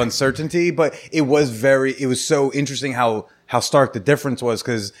amount of uncertainty, but it was so interesting how stark the difference was,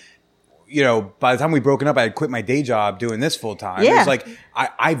 because you know, by the time we broken up, I had quit my day job doing this full time. Yeah. It was like,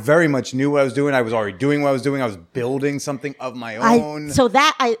 I very much knew what I was doing. I was already doing what I was doing. I was building something of my own.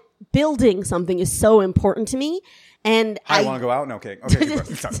 Building something is so important to me. And I want to go out? No, okay. Okay.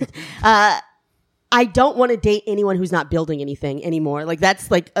 I don't want to date anyone who's not building anything anymore. Like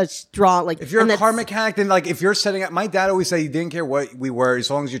that's like a strong, like, if you're a car mechanic, then like if you're setting up, my dad always said he didn't care what we were as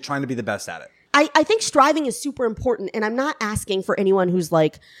long as you're trying to be the best at it. I think striving is super important, and I'm not asking for anyone who's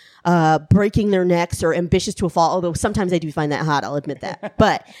like breaking their necks or ambitious to a fault, although sometimes I do find that hot, I'll admit that.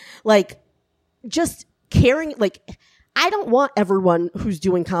 But like just caring, like I don't want everyone who's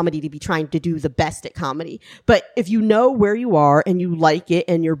doing comedy to be trying to do the best at comedy. But if you know where you are and you like it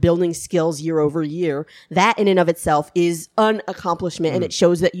and you're building skills year over year, that in and of itself is an accomplishment, and it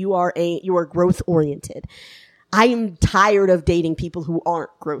shows that you are growth oriented. I am tired of dating people who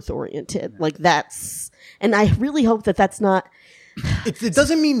aren't growth oriented. Like and I really hope that that's not. It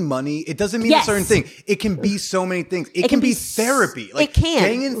doesn't mean money. It doesn't mean a certain thing. It can be so many things. It can be therapy. Like, it can.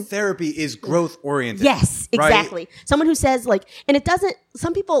 Getting in therapy is growth oriented. Yes, exactly. Right? Someone who says like, and it doesn't,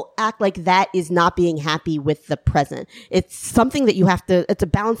 some people act like that is not being happy with the present. It's something that it's a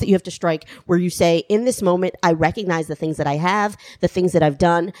balance that you have to strike, where you say, in this moment, I recognize the things that I have, the things that I've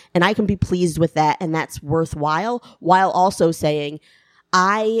done, and I can be pleased with that, and that's worthwhile, while also saying,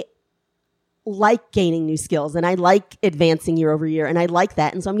 I like gaining new skills and I like advancing year over year and I like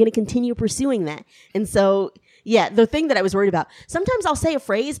that. And so I'm going to continue pursuing that. And so, yeah, the thing that I was worried about, sometimes I'll say a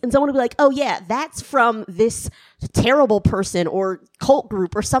phrase and someone will be like, oh yeah, that's from this terrible person or cult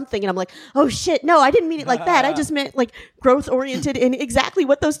group or something. And I'm like, oh shit, no, I didn't mean it like that. I just meant like growth oriented in exactly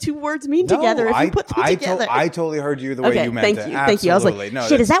what those two words mean together. If you put them together. I totally heard you the way you meant it. Thank you. I was like,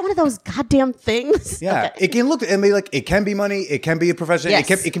 shit, is that one of those goddamn things? Yeah. Okay. It can look, and like, it can be money. It can be a profession.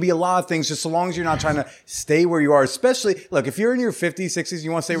 Yes. It can be a lot of things, just so long as you're not trying to stay where you are. Especially, look, if you're in your 50s, 60s, you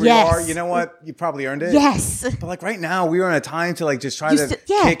want to stay where you are, you know what? You probably earned it. Yes. But like right now, we are in a time to like just try to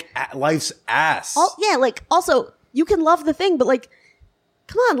kick life's ass. Like also, you can love the thing, but like,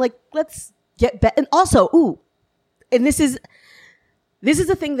 come on, like, let's get better. And also, and this is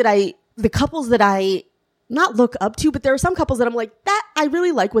the thing that the couples that I not look up to, but there are some couples that I'm like, that I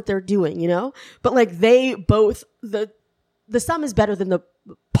really like what they're doing, you know? But like they both, the sum is better than the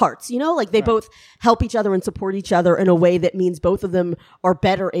parts, you know? Like they both help each other and support each other in a way that means both of them are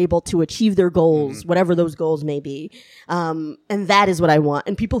better able to achieve their goals, whatever those goals may be. And that is what I want.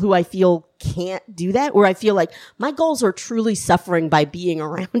 And people who I feel can't do that, or I feel like my goals are truly suffering by being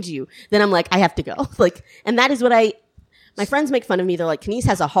around you, then I'm like, I have to go. Like, and that is what my friends make fun of me. They're like, Kenice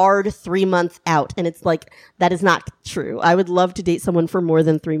has a hard 3-month out. And it's like, that is not true. I would love to date someone for more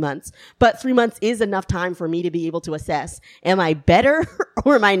than 3 months. But 3 months is enough time for me to be able to assess, am I better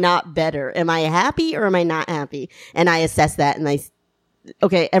or am I not better? Am I happy or am I not happy? And I assess that and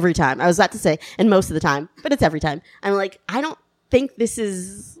every time. I was about to say, and most of the time, but it's every time. I'm like, I don't think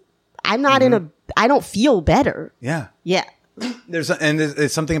I'm not I don't feel better. Yeah. Yeah. There's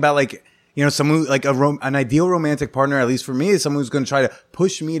something about like, you know, someone like an ideal romantic partner, at least for me, is someone who's going to try to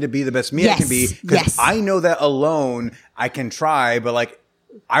push me to be the best me I can be. Because I know that alone I can try, but like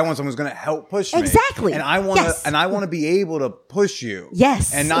I want someone who's going to help push me. Exactly. And I want to be able to push you.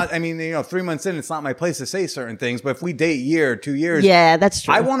 Yes. And not, I mean, you know, 3 months in, it's not my place to say certain things, but if we date a year, 2 years. Yeah, that's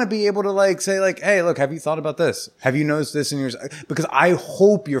true. I want to be able to like say like, hey, look, have you thought about this? Have you noticed this in yours? Because I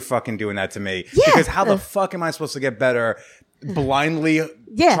hope you're fucking doing that to me. Yeah. Because how the fuck am I supposed to get better blindly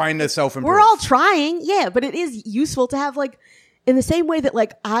trying to self-improve? We're all trying. Yeah. But it is useful to have like, in the same way that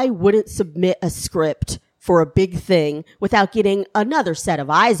like I wouldn't submit a script for a big thing without getting another set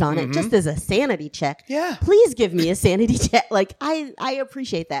of eyes on it, just as a sanity check. Yeah. Please give me a sanity check. Like I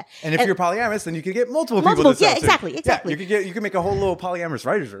appreciate that. And if you're polyamorous, then you can get multiple people to sell to. Exactly. Yeah, you can make a whole little polyamorous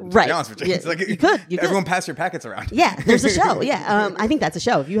writer's room, to be honest with you. Yeah, it's like, you could. Everyone pass your packets around. Yeah, there's a show. Yeah. I think that's a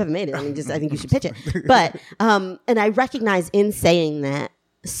show. If you haven't made it, I think you should pitch it. But, and I recognize in saying that,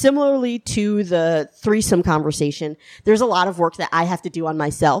 similarly to the threesome conversation, there's a lot of work that I have to do on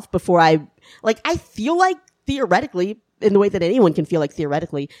myself before I feel like theoretically, in the way that anyone can feel like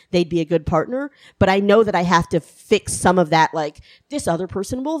theoretically, they'd be a good partner. But I know that I have to fix some of that, like, this other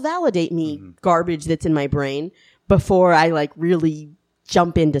person will validate me garbage that's in my brain before I like really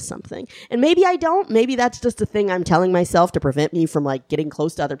jump into something. And maybe I don't. Maybe that's just a thing I'm telling myself to prevent me from like getting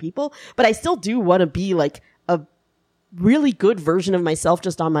close to other people. But I still do want to be like a really good version of myself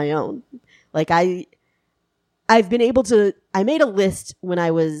just on my own. Like I've been able to, I made a list when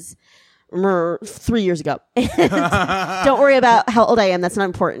I was 3 years ago. Don't worry about how old I am. That's not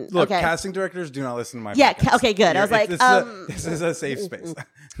important. Look, okay. Casting directors do not listen to my podcast. Okay, good. I was like, this is a safe space.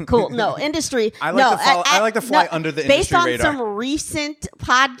 Cool. No, industry. I like to fly under the industry radar. Based on some recent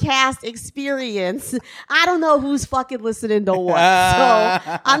podcast experience, I don't know who's fucking listening to what.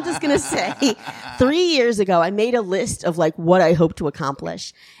 So I'm just going to say 3 years ago, I made a list of like what I hope to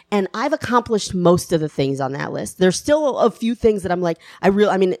accomplish. And I've accomplished most of the things on that list. There's still a few things that I'm like,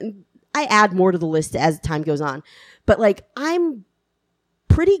 I add more to the list as time goes on, but like, I'm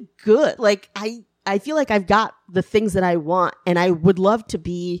pretty good. Like, I feel like I've got the things that I want, and I would love to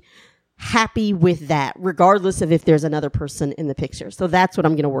be happy with that, regardless of if there's another person in the picture. So that's what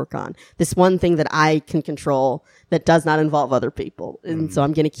I'm going to work on. This one thing that I can control that does not involve other people. And so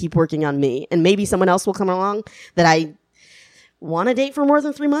I'm going to keep working on me, and maybe someone else will come along that I want to date for more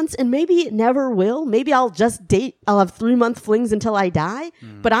than 3 months, and maybe it never will. Maybe I'll just date. I'll have 3-month flings until I die.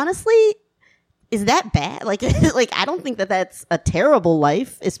 But honestly, is that bad? Like I don't think that that's a terrible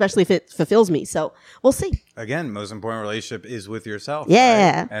life, especially if it fulfills me. So we'll see. Again, most important relationship is with yourself.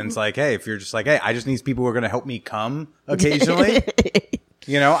 Yeah. Right? And it's like, hey, if you're just like, hey, I just need people who are going to help me come occasionally.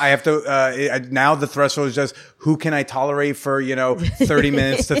 You know, I have to, now the threshold is just who can I tolerate for, 30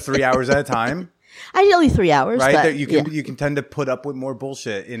 minutes to 3 hours at a time. Ideally 3 hours, right? But, you can tend to put up with more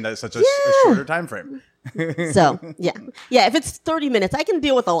bullshit in such a shorter time frame. So if it's 30 minutes, I can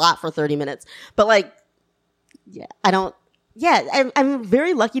deal with a lot for 30 minutes. But I'm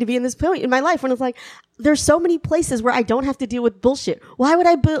very lucky to be in this point in my life when it's like there's so many places where I don't have to deal with bullshit. Why would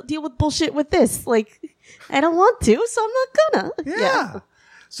I deal with bullshit with this? Like, I don't want to, so I'm not gonna. Yeah.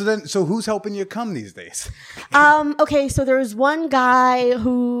 So who's helping you come these days? Okay, so there's one guy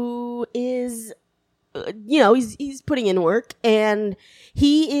who is, he's putting in work, and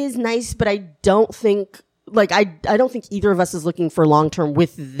he is nice, but I don't think, I don't think either of us is looking for long-term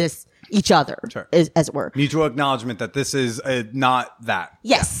with each other, sure. as it were. Mutual acknowledgement that this is not that.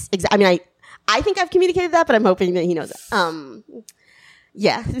 Yes, exactly. I mean, I think I've communicated that, but I'm hoping that he knows it.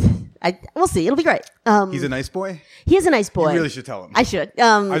 Yeah, we'll see. It'll be great. He's a nice boy? He is a nice boy. You really should tell him. I should.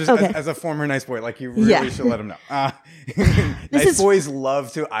 Okay. As a former nice boy, you really should let him know. Nice boys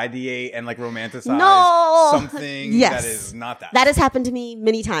love to ideate and romanticize something that is not that. That has happened to me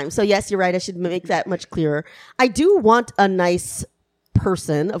many times. So yes, you're right. I should make that much clearer. I do want a nice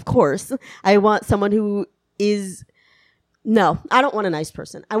person, of course. I want someone who is... No, I don't want a nice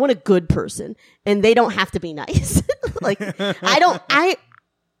person. I want a good person, and they don't have to be nice. I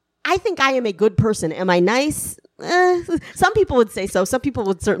think I am a good person. Am I nice? Some people would say so. Some people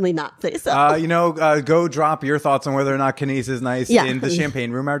would certainly not say so. Go drop your thoughts on whether or not Kenice is nice in the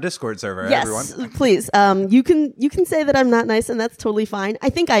Champagne Room, our Discord server. Yes, everyone. Please. You can say that I'm not nice, and that's totally fine. I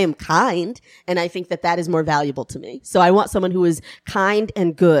think I am kind, and I think that is more valuable to me. So I want someone who is kind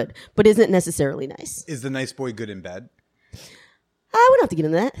and good, but isn't necessarily nice. Is the nice boy good in bed? We don't have to get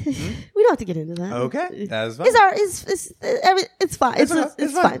into that. We don't have to get into that. Okay, that's fine. It's fine.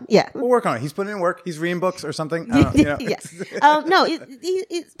 It's fine. Yeah, we'll work on it. He's putting in work. He's reading books or something. Yes. No,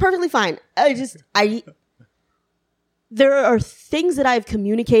 it's perfectly fine. There are things that I've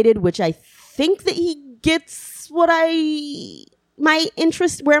communicated which I think that he gets where my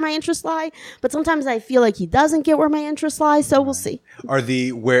interests lie, but sometimes I feel like he doesn't get where my interests lie. So we'll see. Are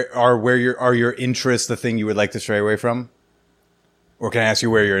your interests the thing you would like to stray away from? Or can I ask you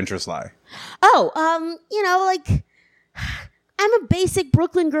where your interests lie? I'm a basic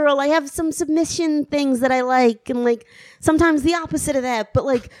Brooklyn girl. I have some submission things that I like, and sometimes the opposite of that. But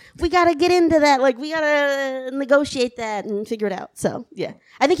we gotta get into that. We gotta negotiate that and figure it out. So yeah,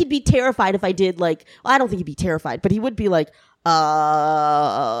 I think he'd be terrified if I did. I don't think he'd be terrified, but he would be like, what?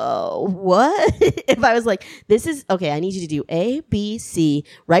 If I was like, this is okay, I need you to do A, B, C.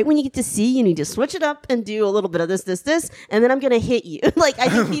 Right when you get to C, you need to switch it up and do a little bit of this, and then I'm gonna hit you. I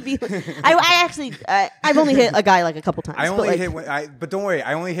think he'd be. I've only hit a guy a couple times. I only hit, but don't worry,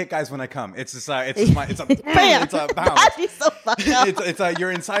 I only hit guys when I come. It's a bam. It's a pound. That'd be so fucked up. It's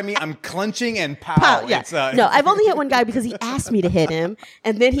you're inside me. I'm clenching and pow. Yeah. No, I've only hit one guy because he asked me to hit him,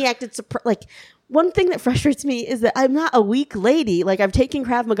 and then he acted surprised. One thing that frustrates me is that I'm not a weak lady. I've taken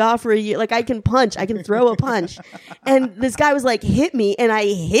Krav Maga for a year. I can punch. I can throw a punch. And this guy was like, hit me. And I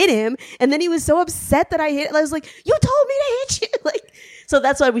hit him. And then he was so upset that I hit him. I was like, you told me to hit you. So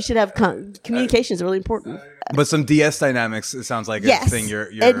that's why we should have communication is really important. But some DS dynamics, it sounds like, yes. is a thing you're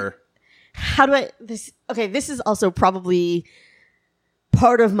and how do this is also probably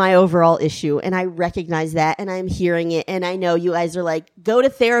part of my overall issue, and I recognize that, and I'm hearing it, and I know you guys are like, go to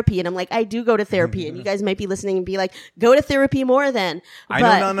therapy, and I'm like, I do go to therapy, and you guys might be listening and be like, go to therapy more then. I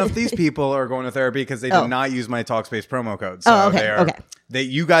know none of these people are going to therapy because they did not use my Talkspace promo code. So okay.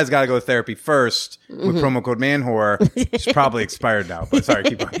 You guys got to go to therapy first with promo code MANWHORE. It's probably expired now, but sorry,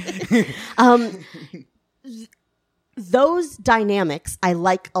 keep going. Those dynamics I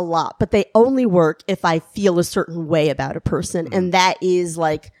like a lot, but they only work if I feel a certain way about a person. And that is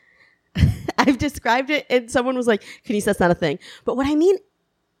I've described it and someone was like, Kenice, that's not a thing. But what I mean,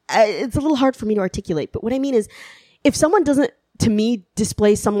 it's a little hard for me to articulate, but what I mean is if someone doesn't, to me,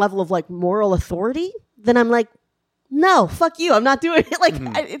 display some level of moral authority, then I'm like, no, fuck you. I'm not doing it.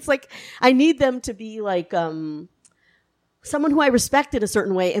 It's I need them to be someone who I respect in a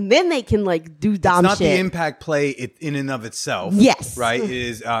certain way, and then they can do dumb shit. It's not the impact play in and of itself. Yes. Right? It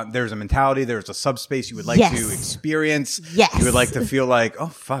is, there's a mentality, there's a subspace you would like to experience. Yes. You would like to feel oh,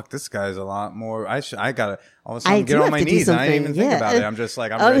 fuck, this guy's a lot more, I gotta all of a sudden get on my knees. I didn't even think about it. I'm just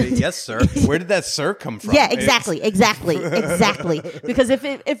I'm ready. Yes, sir. Where did that sir come from? Yeah, exactly. Because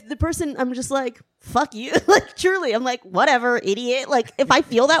if the person, I'm just fuck you. Truly, I'm whatever, idiot. If I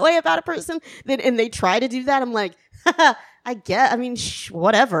feel that way about a person, then and they try to do that, I'm like,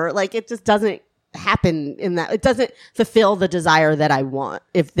 whatever. It just doesn't happen in that. It doesn't fulfill the desire that I want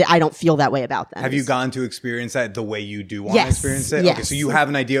if I don't feel that way about them. Have you gone to experience that the way you do want to experience it? Yes. Okay, so you have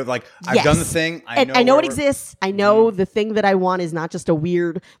an idea of I've done the thing. I know it exists. I know the thing that I want is not just a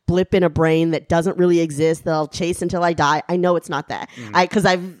weird blip in a brain that doesn't really exist that I'll chase until I die. I know it's not that. Because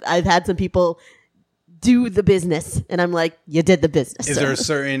I've had some people do the business. And I'm like, you did the business. Is there a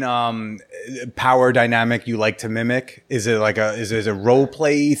certain power dynamic you like to mimic? Is it like is it a role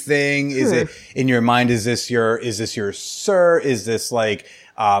play thing? Is it in your mind? Is this your sir? Is this like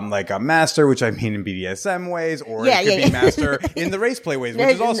a master, which I mean in BDSM ways, or it could be master in the race play ways, which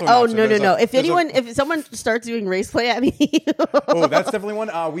is also no. If someone starts doing race play at me, oh, that's definitely one.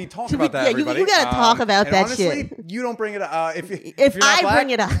 We talk about that. Everybody, you gotta talk about that honestly, shit. You don't bring it up. If you're I not black, bring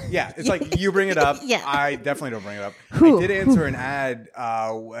it up, yeah, it's like you bring it up. Yeah. I definitely don't bring it up. I did answer an ad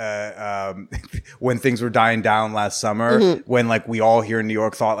when things were dying down last summer, when like we all here in New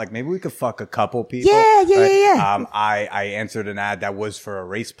York thought like maybe we could fuck a couple people. Yeah. I answered an ad that was for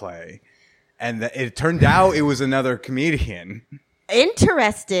a race play, and it turned out it was another comedian.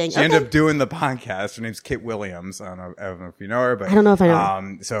 Interesting. She ended up doing the podcast. Her name's Kit Williams. I don't know if you know her, but I don't know if I know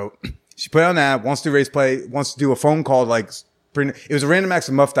her. So she put on that, wants to do race play, wants to do a phone call. Like it was a random acts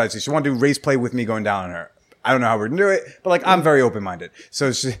of Muff Dice. So she wanted to do race play with me going down on her. I don't know how we're gonna do it, but like I'm very open minded.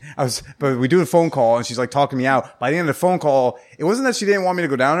 So but we do a phone call, and she's like talking me out. By the end of the phone call, it wasn't that she didn't want me to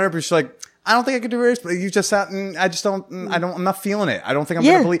go down on her, but she's like, I don't think I could do race play. You just sat and I'm not feeling it. I don't think I'm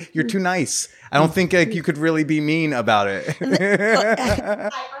going to believe you're too nice. I don't think like, you could really be mean about it.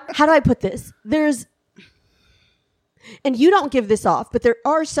 How do I put this? And you don't give this off, but there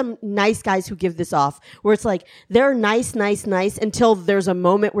are some nice guys who give this off where it's like they're nice until there's a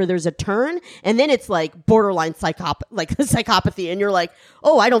moment where there's a turn, and then it's like borderline psychopathy, and you're like,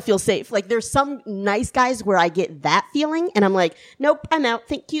 oh, I don't feel safe. Like there's some nice guys where I get that feeling, and I'm like, nope, I'm out.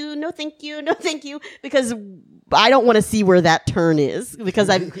 Thank you, no thank you, no thank you, because I don't want to see where that turn is, because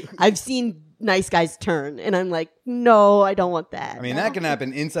I've seen nice guys turn, and I'm like, no, I don't want that. I mean, that can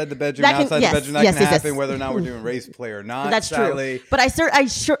happen inside the bedroom, outside the bedroom. That can happen whether or not we're doing race play or not. That's sadly. true. But I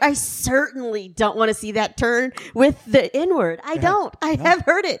certainly don't want to see that turn with the N-word. I don't. I have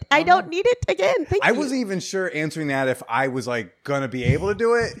heard it. I don't need it again. Thank you. I wasn't even sure answering that if I was like gonna be able to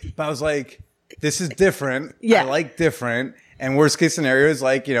do it, but I was like, this is different. Yeah. I like different. And worst case scenario is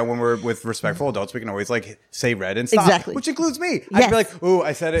like, you know, when we're with respectful adults, we can always like say red and stop. Exactly. Which includes me. Yes. I'd be like, ooh,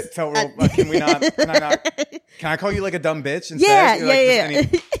 I said it, felt real. Can we not? Can I call you like a dumb bitch instead? Yeah.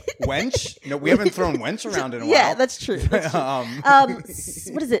 Wench? No, we haven't thrown wench around in a while. Yeah, that's true.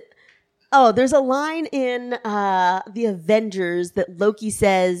 What is it? Oh, there's a line in the Avengers that Loki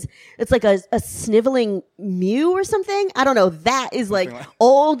says, it's like a sniveling mew or something. I don't know. That is like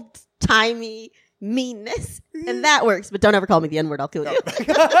old-timey meanness, and that works, but don't ever call me the N-word. I'll kill you.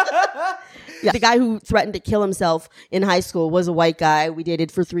 Yeah. The guy who threatened to kill himself in high school was a white guy. We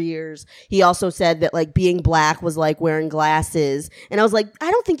dated for 3 years. He also said that like being black was like wearing glasses, and I was like, I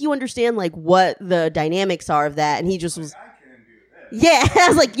don't think you understand like what the dynamics are of that. And he just was, yeah. I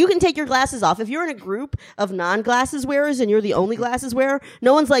was like, you can take your glasses off. If you're in a group of non-glasses wearers and you're the only glasses wearer,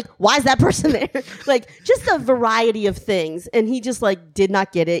 no one's like, why is that person there? Like, just a variety of things. And he just like did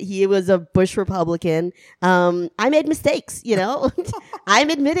not get it. He was a Bush Republican. I made mistakes, you know. I'm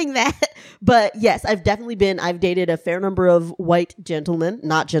admitting that. But yes, I've dated a fair number of white gentlemen,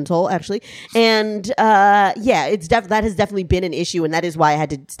 not gentle actually. And that has definitely been an issue, and that is why I had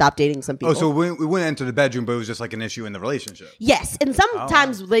to stop dating some people. Oh, so we wouldn't enter the bedroom, but it was just like an issue in the relationship. Yes. And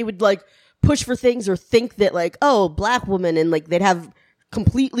sometimes they would like push for things or think that like, oh, black woman, and like they'd have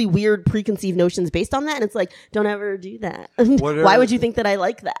completely weird preconceived notions based on that. And it's like, don't ever do that. Why would you think that I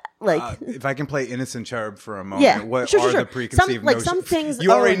like that? Like, if I can play innocent cherub for a moment, what are the preconceived notions? Some things,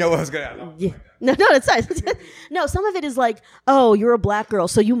 you already know what I was going to ask. Yeah. No, it's not. No, some of it is like, oh, you're a black girl,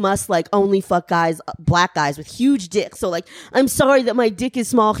 so you must like only fuck black guys with huge dicks. So like, I'm sorry that my dick is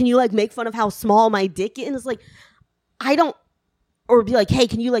small. Can you like make fun of how small my dick is? And it's like, I don't. Or be like, hey,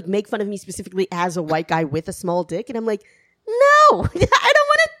 can you like make fun of me specifically as a white guy with a small dick? And I'm like, no, I don't want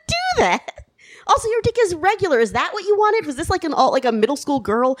to do that. Also, your dick is regular. Is that what you wanted? Was this like a middle school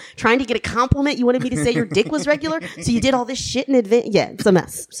girl trying to get a compliment? You wanted me to say your dick was regular? So you did all this shit in advance? Yeah, it's a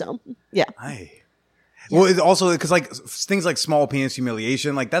mess. So, yeah. Well, it's also because like things like small penis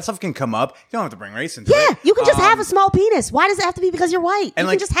humiliation, like that stuff can come up. You don't have to bring race into it. Yeah, you can just have a small penis. Why does it have to be because you're white? And you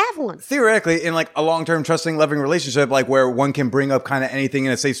like, can just have one. Theoretically, in like a long-term trusting, loving relationship, like where one can bring up kind of anything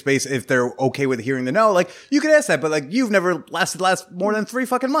in a safe space if they're okay with hearing the no, like you could ask that, but like you've never lasted more than 3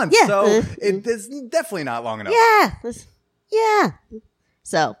 fucking months. Yeah. So it's definitely not long enough. Yeah.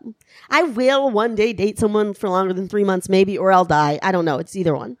 So I will one day date someone for longer than 3 months, maybe, or I'll die. I don't know. It's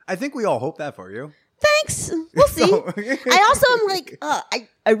either one. I think we all hope that for you. Thanks. We'll see. I also am like,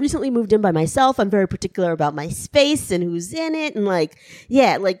 I recently moved in by myself. I'm very particular about my space and who's in it. And like,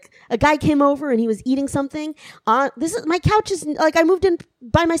 yeah, like a guy came over and he was eating something. My couch is like, I moved in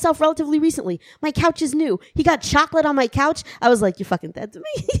by myself relatively recently. My couch is new. He got chocolate on my couch. I was like, you're fucking dead to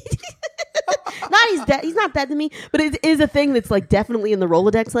me. Not he's dead. He's not dead to me, but it is a thing that's like definitely in the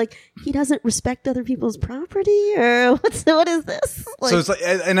Rolodex. Like he doesn't respect other people's property, or what is this? Like, so it's like,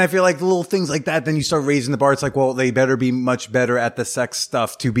 and I feel like the little things like that, then you start raising the bar. It's like, well, they better be much better at the sex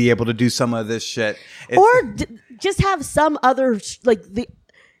stuff to be able to do some of this shit. Or just have some other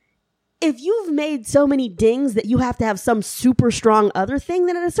if you've made so many dings that you have to have some super strong other thing,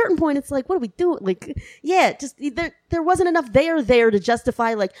 then at a certain point, it's like, what do we do? Like, yeah, just there wasn't enough there to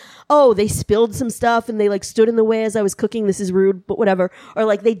justify like, oh, they spilled some stuff and they like stood in the way as I was cooking. This is rude, but whatever. Or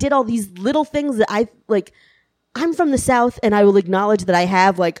like they did all these little things that I'm from the South and I will acknowledge that I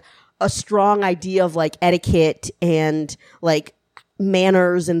have like a strong idea of like etiquette and like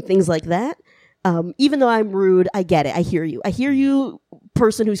manners and things like that. Even though I'm rude, I get it. I hear you,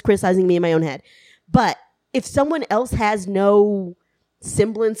 person who's criticizing me in my own head. But if someone else has no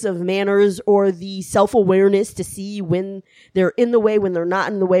semblance of manners or the self-awareness to see when they're in the way, when they're not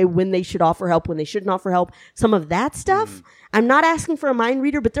in the way, when they should offer help, when they shouldn't offer help, some of that stuff, I'm not asking for a mind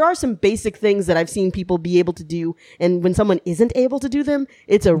reader, but there are some basic things that I've seen people be able to do. And when someone isn't able to do them,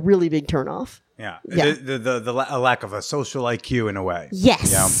 it's a really big turnoff. Yeah. The lack of a social IQ in a way.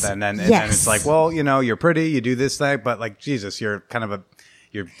 Yes. Yeah. And then it's like, well, you're pretty, you do this thing, but like, Jesus, you're kind of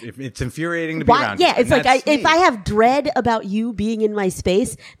it's infuriating to be around you. Yeah, it's like if I have dread about you being in my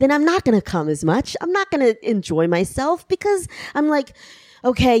space, then I'm not going to come as much. I'm not going to enjoy myself because I'm like,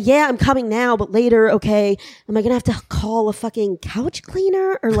 okay, yeah, I'm coming now, but later, okay, am I going to have to call a fucking couch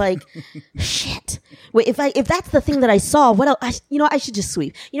cleaner or like, shit. Wait, if that's the thing that I saw, what else? I should just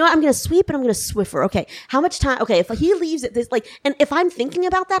sweep. You know what? I'm going to sweep and I'm going to Swiffer. Okay, how much time? Okay, if he leaves at this, like, and if I'm thinking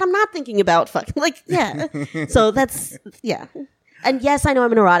about that, I'm not thinking about fucking, like, yeah. So that's, yeah. And yes, I know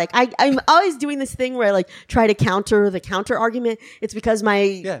I'm neurotic. I'm always doing this thing where I like try to counter the counter argument. It's because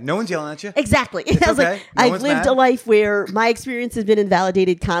no one's yelling at you. Exactly. I was okay. like, I've lived a life where my experience has been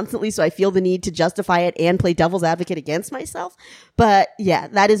invalidated constantly, so I feel the need to justify it and play devil's advocate against myself. But yeah,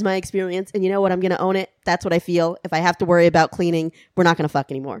 that is my experience. And you know what? I'm going to own it. That's what I feel. If I have to worry about cleaning, we're not going to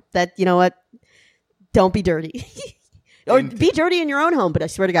fuck anymore. You know what? Don't be dirty. Or be dirty in your own home. But I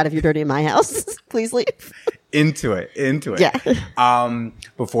swear to God, if you're dirty in my house, please leave. Into it. Yeah.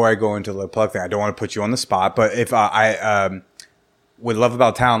 Before I go into the plug thing, I don't want to put you on the spot, but if I would love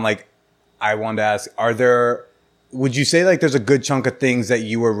about town, like I wanted to ask, would you say like there's a good chunk of things that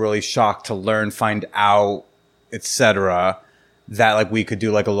you were really shocked to learn, find out, etc., that like we could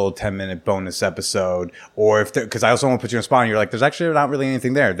do like a little 10-minute bonus episode, or because I also want to put you on the spot and you're like, there's actually not really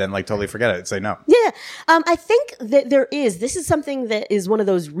anything there, then like totally forget it and say no. Yeah. I think that this is something that is one of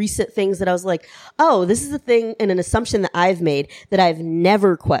those recent things that I was like, oh, this is a thing and an assumption that I've made that I've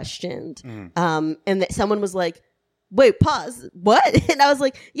never questioned. And that someone was like, wait, pause, what? And I was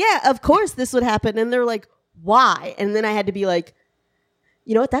like, yeah, of course this would happen. And they're like, why? And then I had to be like,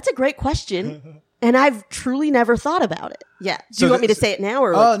 you know what? That's a great question. And I've truly never thought about it. Yeah. Do you want me to say it now,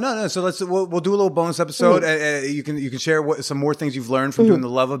 or? Oh, no. So we'll do a little bonus episode. You can share some more things you've learned from doing the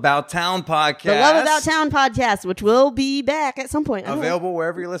Love About Town podcast. The Love About Town podcast, which will be back at some point. Available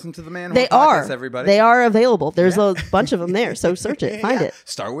wherever you listen to the Man They podcast, are. Everybody. They are available. There's a bunch of them there. So search it, find it.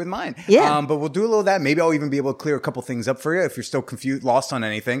 Start with mine. Yeah. But we'll do a little of that. Maybe I'll even be able to clear a couple things up for you if you're still confused, lost on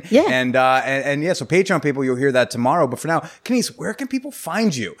anything. Yeah. And yeah, so Patreon people, you'll hear that tomorrow. But for now, Kenice, where can people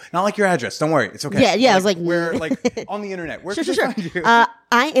find you? Not like your address. Don't worry. It's okay. Yeah. I was like, where, like on the internet. Where can they find you?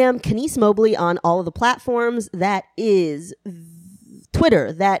 I am Kenice Mobley on all of the platforms. That is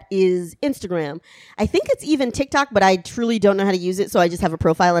Twitter. That is Instagram. I think it's even TikTok, but I truly don't know how to use it, so I just have a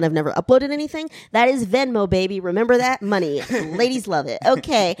profile and I've never uploaded anything. That is Venmo, baby. Remember that? Money. Ladies love it.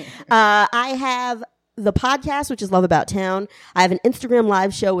 Okay. I have the podcast, which is Love About Town. I have an Instagram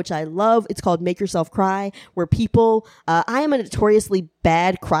live show, which I love. It's called Make Yourself Cry, where people, I am a notoriously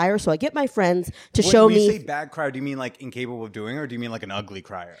bad crier, so I get my friends to show me. When you say bad crier, do you mean like incapable of doing it, or do you mean like an ugly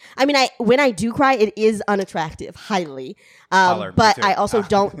crier? I mean, when I do cry, it is unattractive, highly. But I also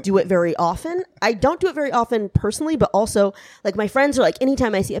don't do it very often. I don't do it very often personally, but also like my friends are like,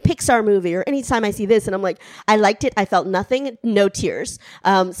 anytime I see a Pixar movie or anytime I see this, and I'm like, I liked it. I felt nothing, no tears.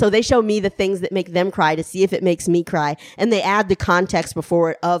 So they show me the things that make them cry to see if it makes me cry. And they add the context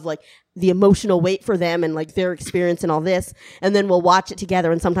before it of like the emotional weight for them and like their experience and all this. And then we'll watch it together.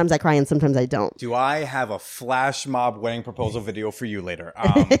 And sometimes I cry and sometimes I don't. Do I have a flash mob wedding proposal video for you later?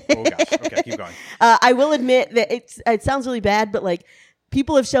 Oh gosh. Okay, keep going. I will admit that it sounds really bad, but like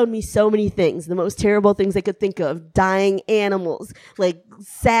people have shown me so many things, the most terrible things they could think of, dying animals, like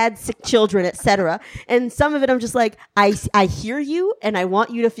sad, sick children, etc. And some of it I'm just like, I hear you and I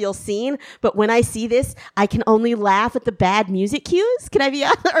want you to feel seen. But when I see this, I can only laugh at the bad music cues. Can I be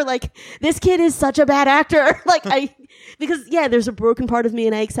honest? Or like, this kid is such a bad actor. Because there's a broken part of me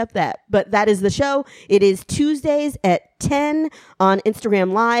and I accept that. But that is the show. It is Tuesdays at 10 on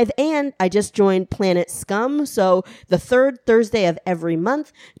Instagram Live. And I just joined Planet Scum. So the third Thursday of every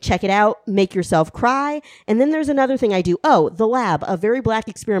month. Check it out. Make yourself cry. And then there's another thing I do. Oh, The Lab, a very Black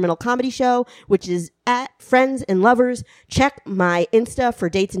experimental comedy show, which is at Friends and Lovers. Check my Insta for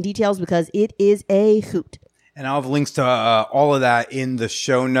dates and details because it is a hoot. And I'll have links to all of that in the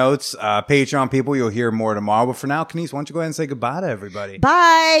show notes. Patreon people, you'll hear more tomorrow. But for now, Kenice, why don't you go ahead and say goodbye to everybody?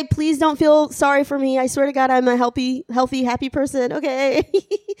 Bye. Please don't feel sorry for me. I swear to God, I'm a healthy, happy person. Okay.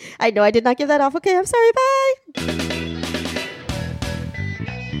 I know I did not give that off. Okay, I'm sorry. Bye.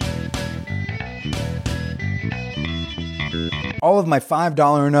 All of my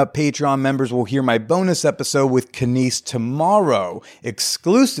 $5 and up Patreon members will hear my bonus episode with Kenice tomorrow,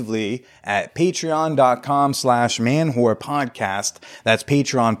 exclusively at patreon.com/manwhorepodcast. That's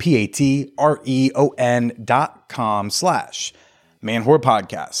Patreon,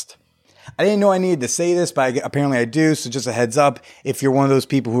 patreon.com/manwhorepodcast. I didn't know I needed to say this, but apparently I do. So just a heads up, if you're one of those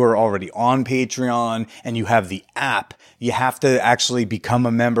people who are already on Patreon and you have the app, you have to actually become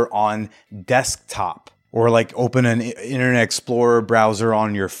a member on desktop. Or like open an Internet Explorer browser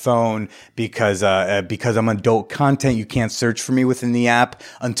on your phone because I'm adult content. You can't search for me within the app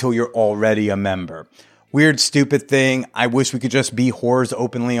until you're already a member. Weird, stupid thing. I wish we could just be whores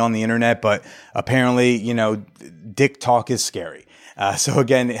openly on the internet, but apparently, dick talk is scary. So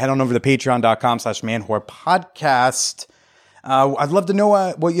again, head on over to patreon.com/manwhorepodcast. I'd love to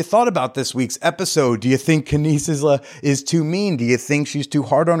know what you thought about this week's episode. Do you think Kenice is too mean? Do you think she's too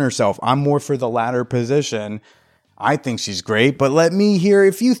hard on herself? I'm more for the latter position. I think she's great, but let me hear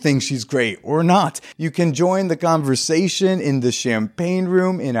if you think she's great or not. You can join the conversation in the champagne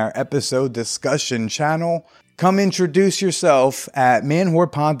room in our episode discussion channel. Come introduce yourself at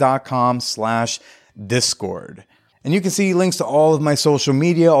manwhorepod.com/Discord. And you can see links to all of my social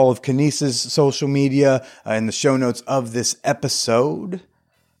media, all of Kenice's social media in the show notes of this episode.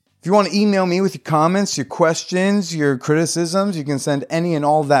 If you want to email me with your comments, your questions, your criticisms, you can send any and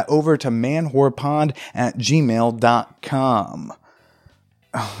all of that over to manwhorepod@gmail.com.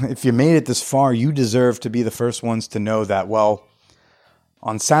 If you made it this far, you deserve to be the first ones to know that, well,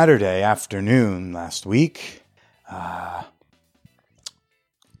 on Saturday afternoon last week,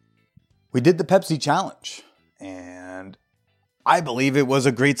 we did the Pepsi Challenge. And I believe it was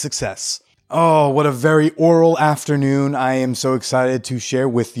a great success. Oh, what a very oral afternoon I am so excited to share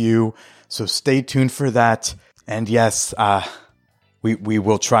with you. So stay tuned for that. And yes, we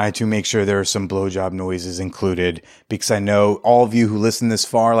will try to make sure there are some blowjob noises included. Because I know all of you who listen this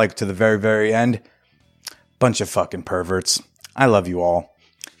far, like to the very, very end, bunch of fucking perverts. I love you all.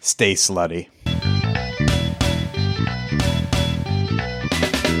 Stay slutty.